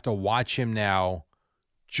and have to watch him now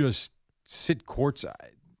just sit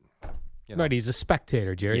courtside. Right, he's a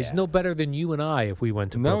spectator, Jerry. He's Yeah. no better than you and I if we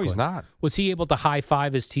went to No, Brooklyn. he's not. Was he able to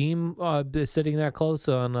high-five his team sitting that close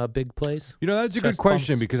on a big place? That's a good Chest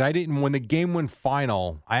question bumps. because when the game went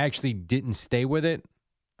final, I actually didn't stay with it.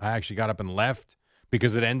 I actually got up and left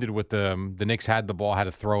because it ended with the Knicks had the ball, had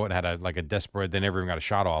to throw it, had a desperate, they never even got a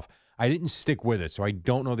shot off. I didn't stick with it, so I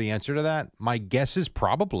don't know the answer to that. My guess is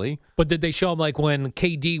probably. But did they show him when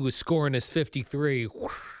KD was scoring his 53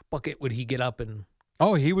 bucket, would he get up and...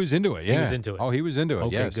 Oh, he was into it. Yeah. He was into it. Oh, he was into it.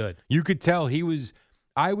 Okay, yes. good. You could tell he was.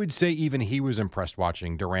 I would say even he was impressed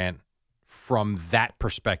watching Durant from that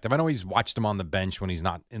perspective. I know he's watched him on the bench when he's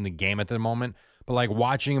not in the game at the moment, but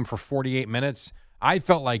watching him for 48 minutes, I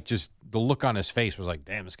felt like just the look on his face was like,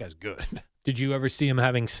 damn, this guy's good. Did you ever see him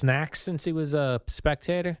having snacks since he was a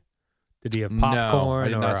spectator? Did he have popcorn I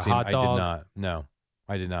did or not a see hot him. dog? I did not. No,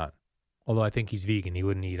 I did not. Although I think he's vegan. He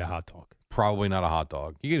wouldn't eat a hot dog. Probably not a hot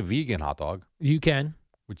dog. You get a vegan hot dog, You can.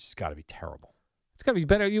 which has got to be terrible. It's got to be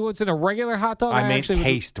better. You what's in a regular hot dog? I mean, actually would-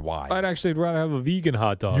 taste-wise. I'd actually rather have a vegan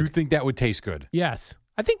hot dog. You think that would taste good? Yes.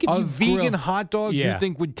 I think if A you vegan grill, hot dog Yeah. you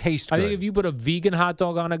think would taste good? I think if you put a vegan hot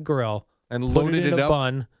dog on a grill and put loaded it in it a up,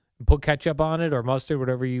 bun, and put ketchup on it or mustard,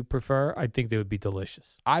 whatever you prefer, I think they would be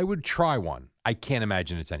delicious. I would try one. I can't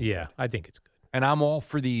imagine it's any Yeah, good. I think it's good. And I'm all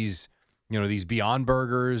for these, these Beyond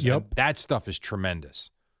Burgers. Yep. And that stuff is tremendous.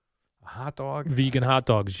 A hot dog? Vegan hot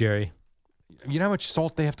dogs, Jerry. You know how much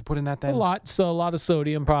salt they have to put in that then? A lot, so a lot of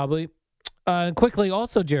sodium probably. Quickly,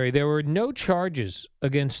 also, Jerry, there were no charges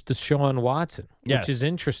against Deshaun Watson, Yes. which is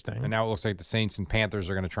interesting. And now it looks like the Saints and Panthers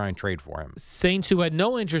are going to try and trade for him. Saints, who had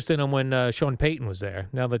no interest in him when Sean Payton was there,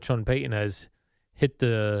 now that Sean Payton has hit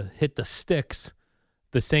the sticks,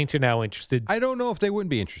 the Saints are now interested. I don't know if they wouldn't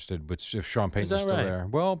be interested if Sean Payton that was still right? there.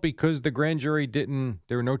 Well, because the grand jury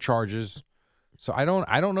there were no charges. So I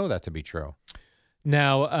don't know that to be true.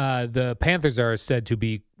 Now, the Panthers are said to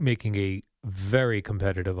be making a very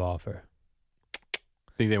competitive offer.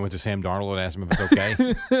 Think they went to Sam Darnold and asked him if it's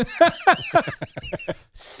okay?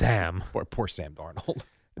 Sam. Poor Sam Darnold.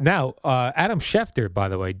 Now, Adam Schefter, by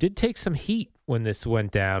the way, did take some heat when this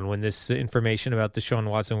went down, when this information about Deshaun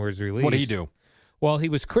Watson was released. What did he do? Well, he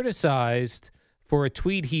was criticized for a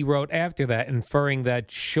tweet he wrote after that, inferring that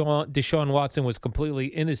Deshaun Watson was completely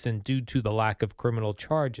innocent due to the lack of criminal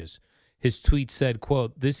charges. His tweet said,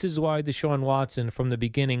 quote, "This is why Deshaun Watson from the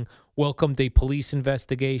beginning welcomed a police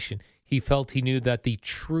investigation. He felt he knew that the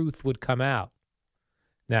truth would come out."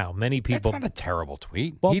 Now, many people... That's not a terrible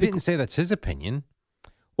tweet. Well, he didn't say that's his opinion.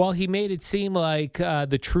 Well, he made it seem like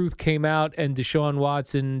the truth came out and Deshaun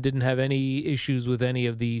Watson didn't have any issues with any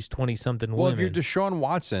of these 20-something women. Well, if you're Deshaun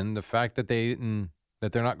Watson, the fact that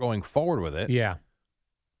they're not going forward with it, yeah,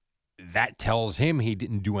 that tells him he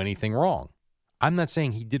didn't do anything wrong. I'm not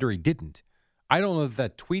saying he did or he didn't. I don't know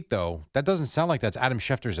that tweet, though. That doesn't sound like that's Adam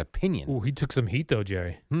Schefter's opinion. Ooh, he took some heat, though,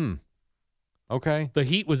 Jerry. I Okay. The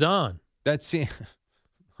heat was on. That's it.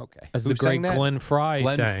 Okay. As Who the great sang that? Glenn Fry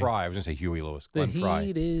Glenn sang. Fry. I was going to say Huey Lewis. The Glenn Fry.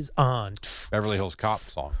 heat is on. Beverly Hills Cop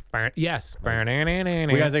song. Yes. We got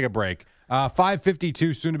to take a break.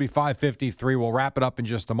 5:52, soon to be 5:53. We'll wrap it up in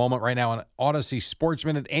just a moment. Right now on Odyssey Sports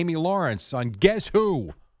Minute, Amy Lawrence on Guess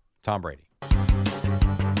Who? Tom Brady.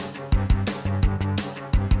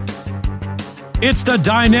 It's the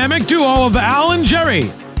dynamic duo of Al and Jerry,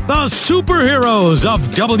 the superheroes of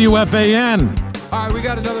WFAN. All right, we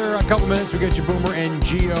got another couple minutes. We got you, Boomer and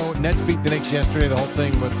Gio. Nets beat the Knicks yesterday. The whole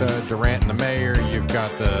thing with Durant and the mayor. You've got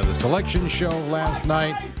the selection show last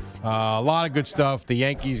night. A lot of good stuff. The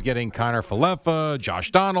Yankees getting Connor Falefa,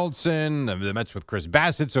 Josh Donaldson, the Mets with Chris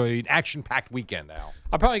Bassett. So an action-packed weekend now.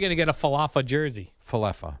 I'm probably going to get a Falefa jersey.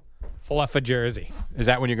 Falefa jersey. Is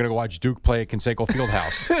that when you're going to go watch Duke play at Conseco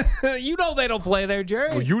Fieldhouse? You know they don't play there,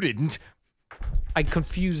 Jerry. Well, you didn't. I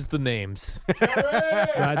confused the names.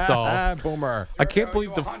 That's all. Boomer. I can't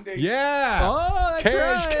believe the... Yeah. Oh, that's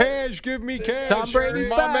right. Cash, give me cash. Tom Brady's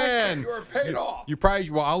my back. man. You're paid off. You probably,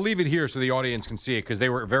 well, I'll leave it here so the audience can see it because they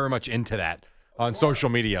were very much into that on social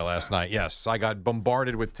media last night. Yes, I got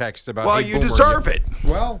bombarded with texts about. Well, hey, you Boomer, deserve it.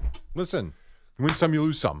 Well, listen, you win some, you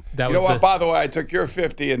lose some. You know what? By the way, I took your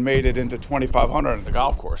 50 and made it into 2,500 at the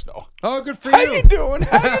golf course, though. Oh, good for How you. you doing?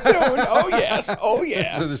 How you doing? Oh yes. Oh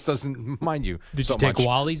yeah. So this doesn't mind you. Did so you take much.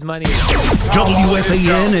 Wally's money?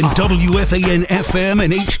 WFAN and WFAN FM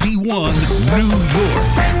and HD1, New York.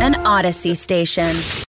 An Odyssey station.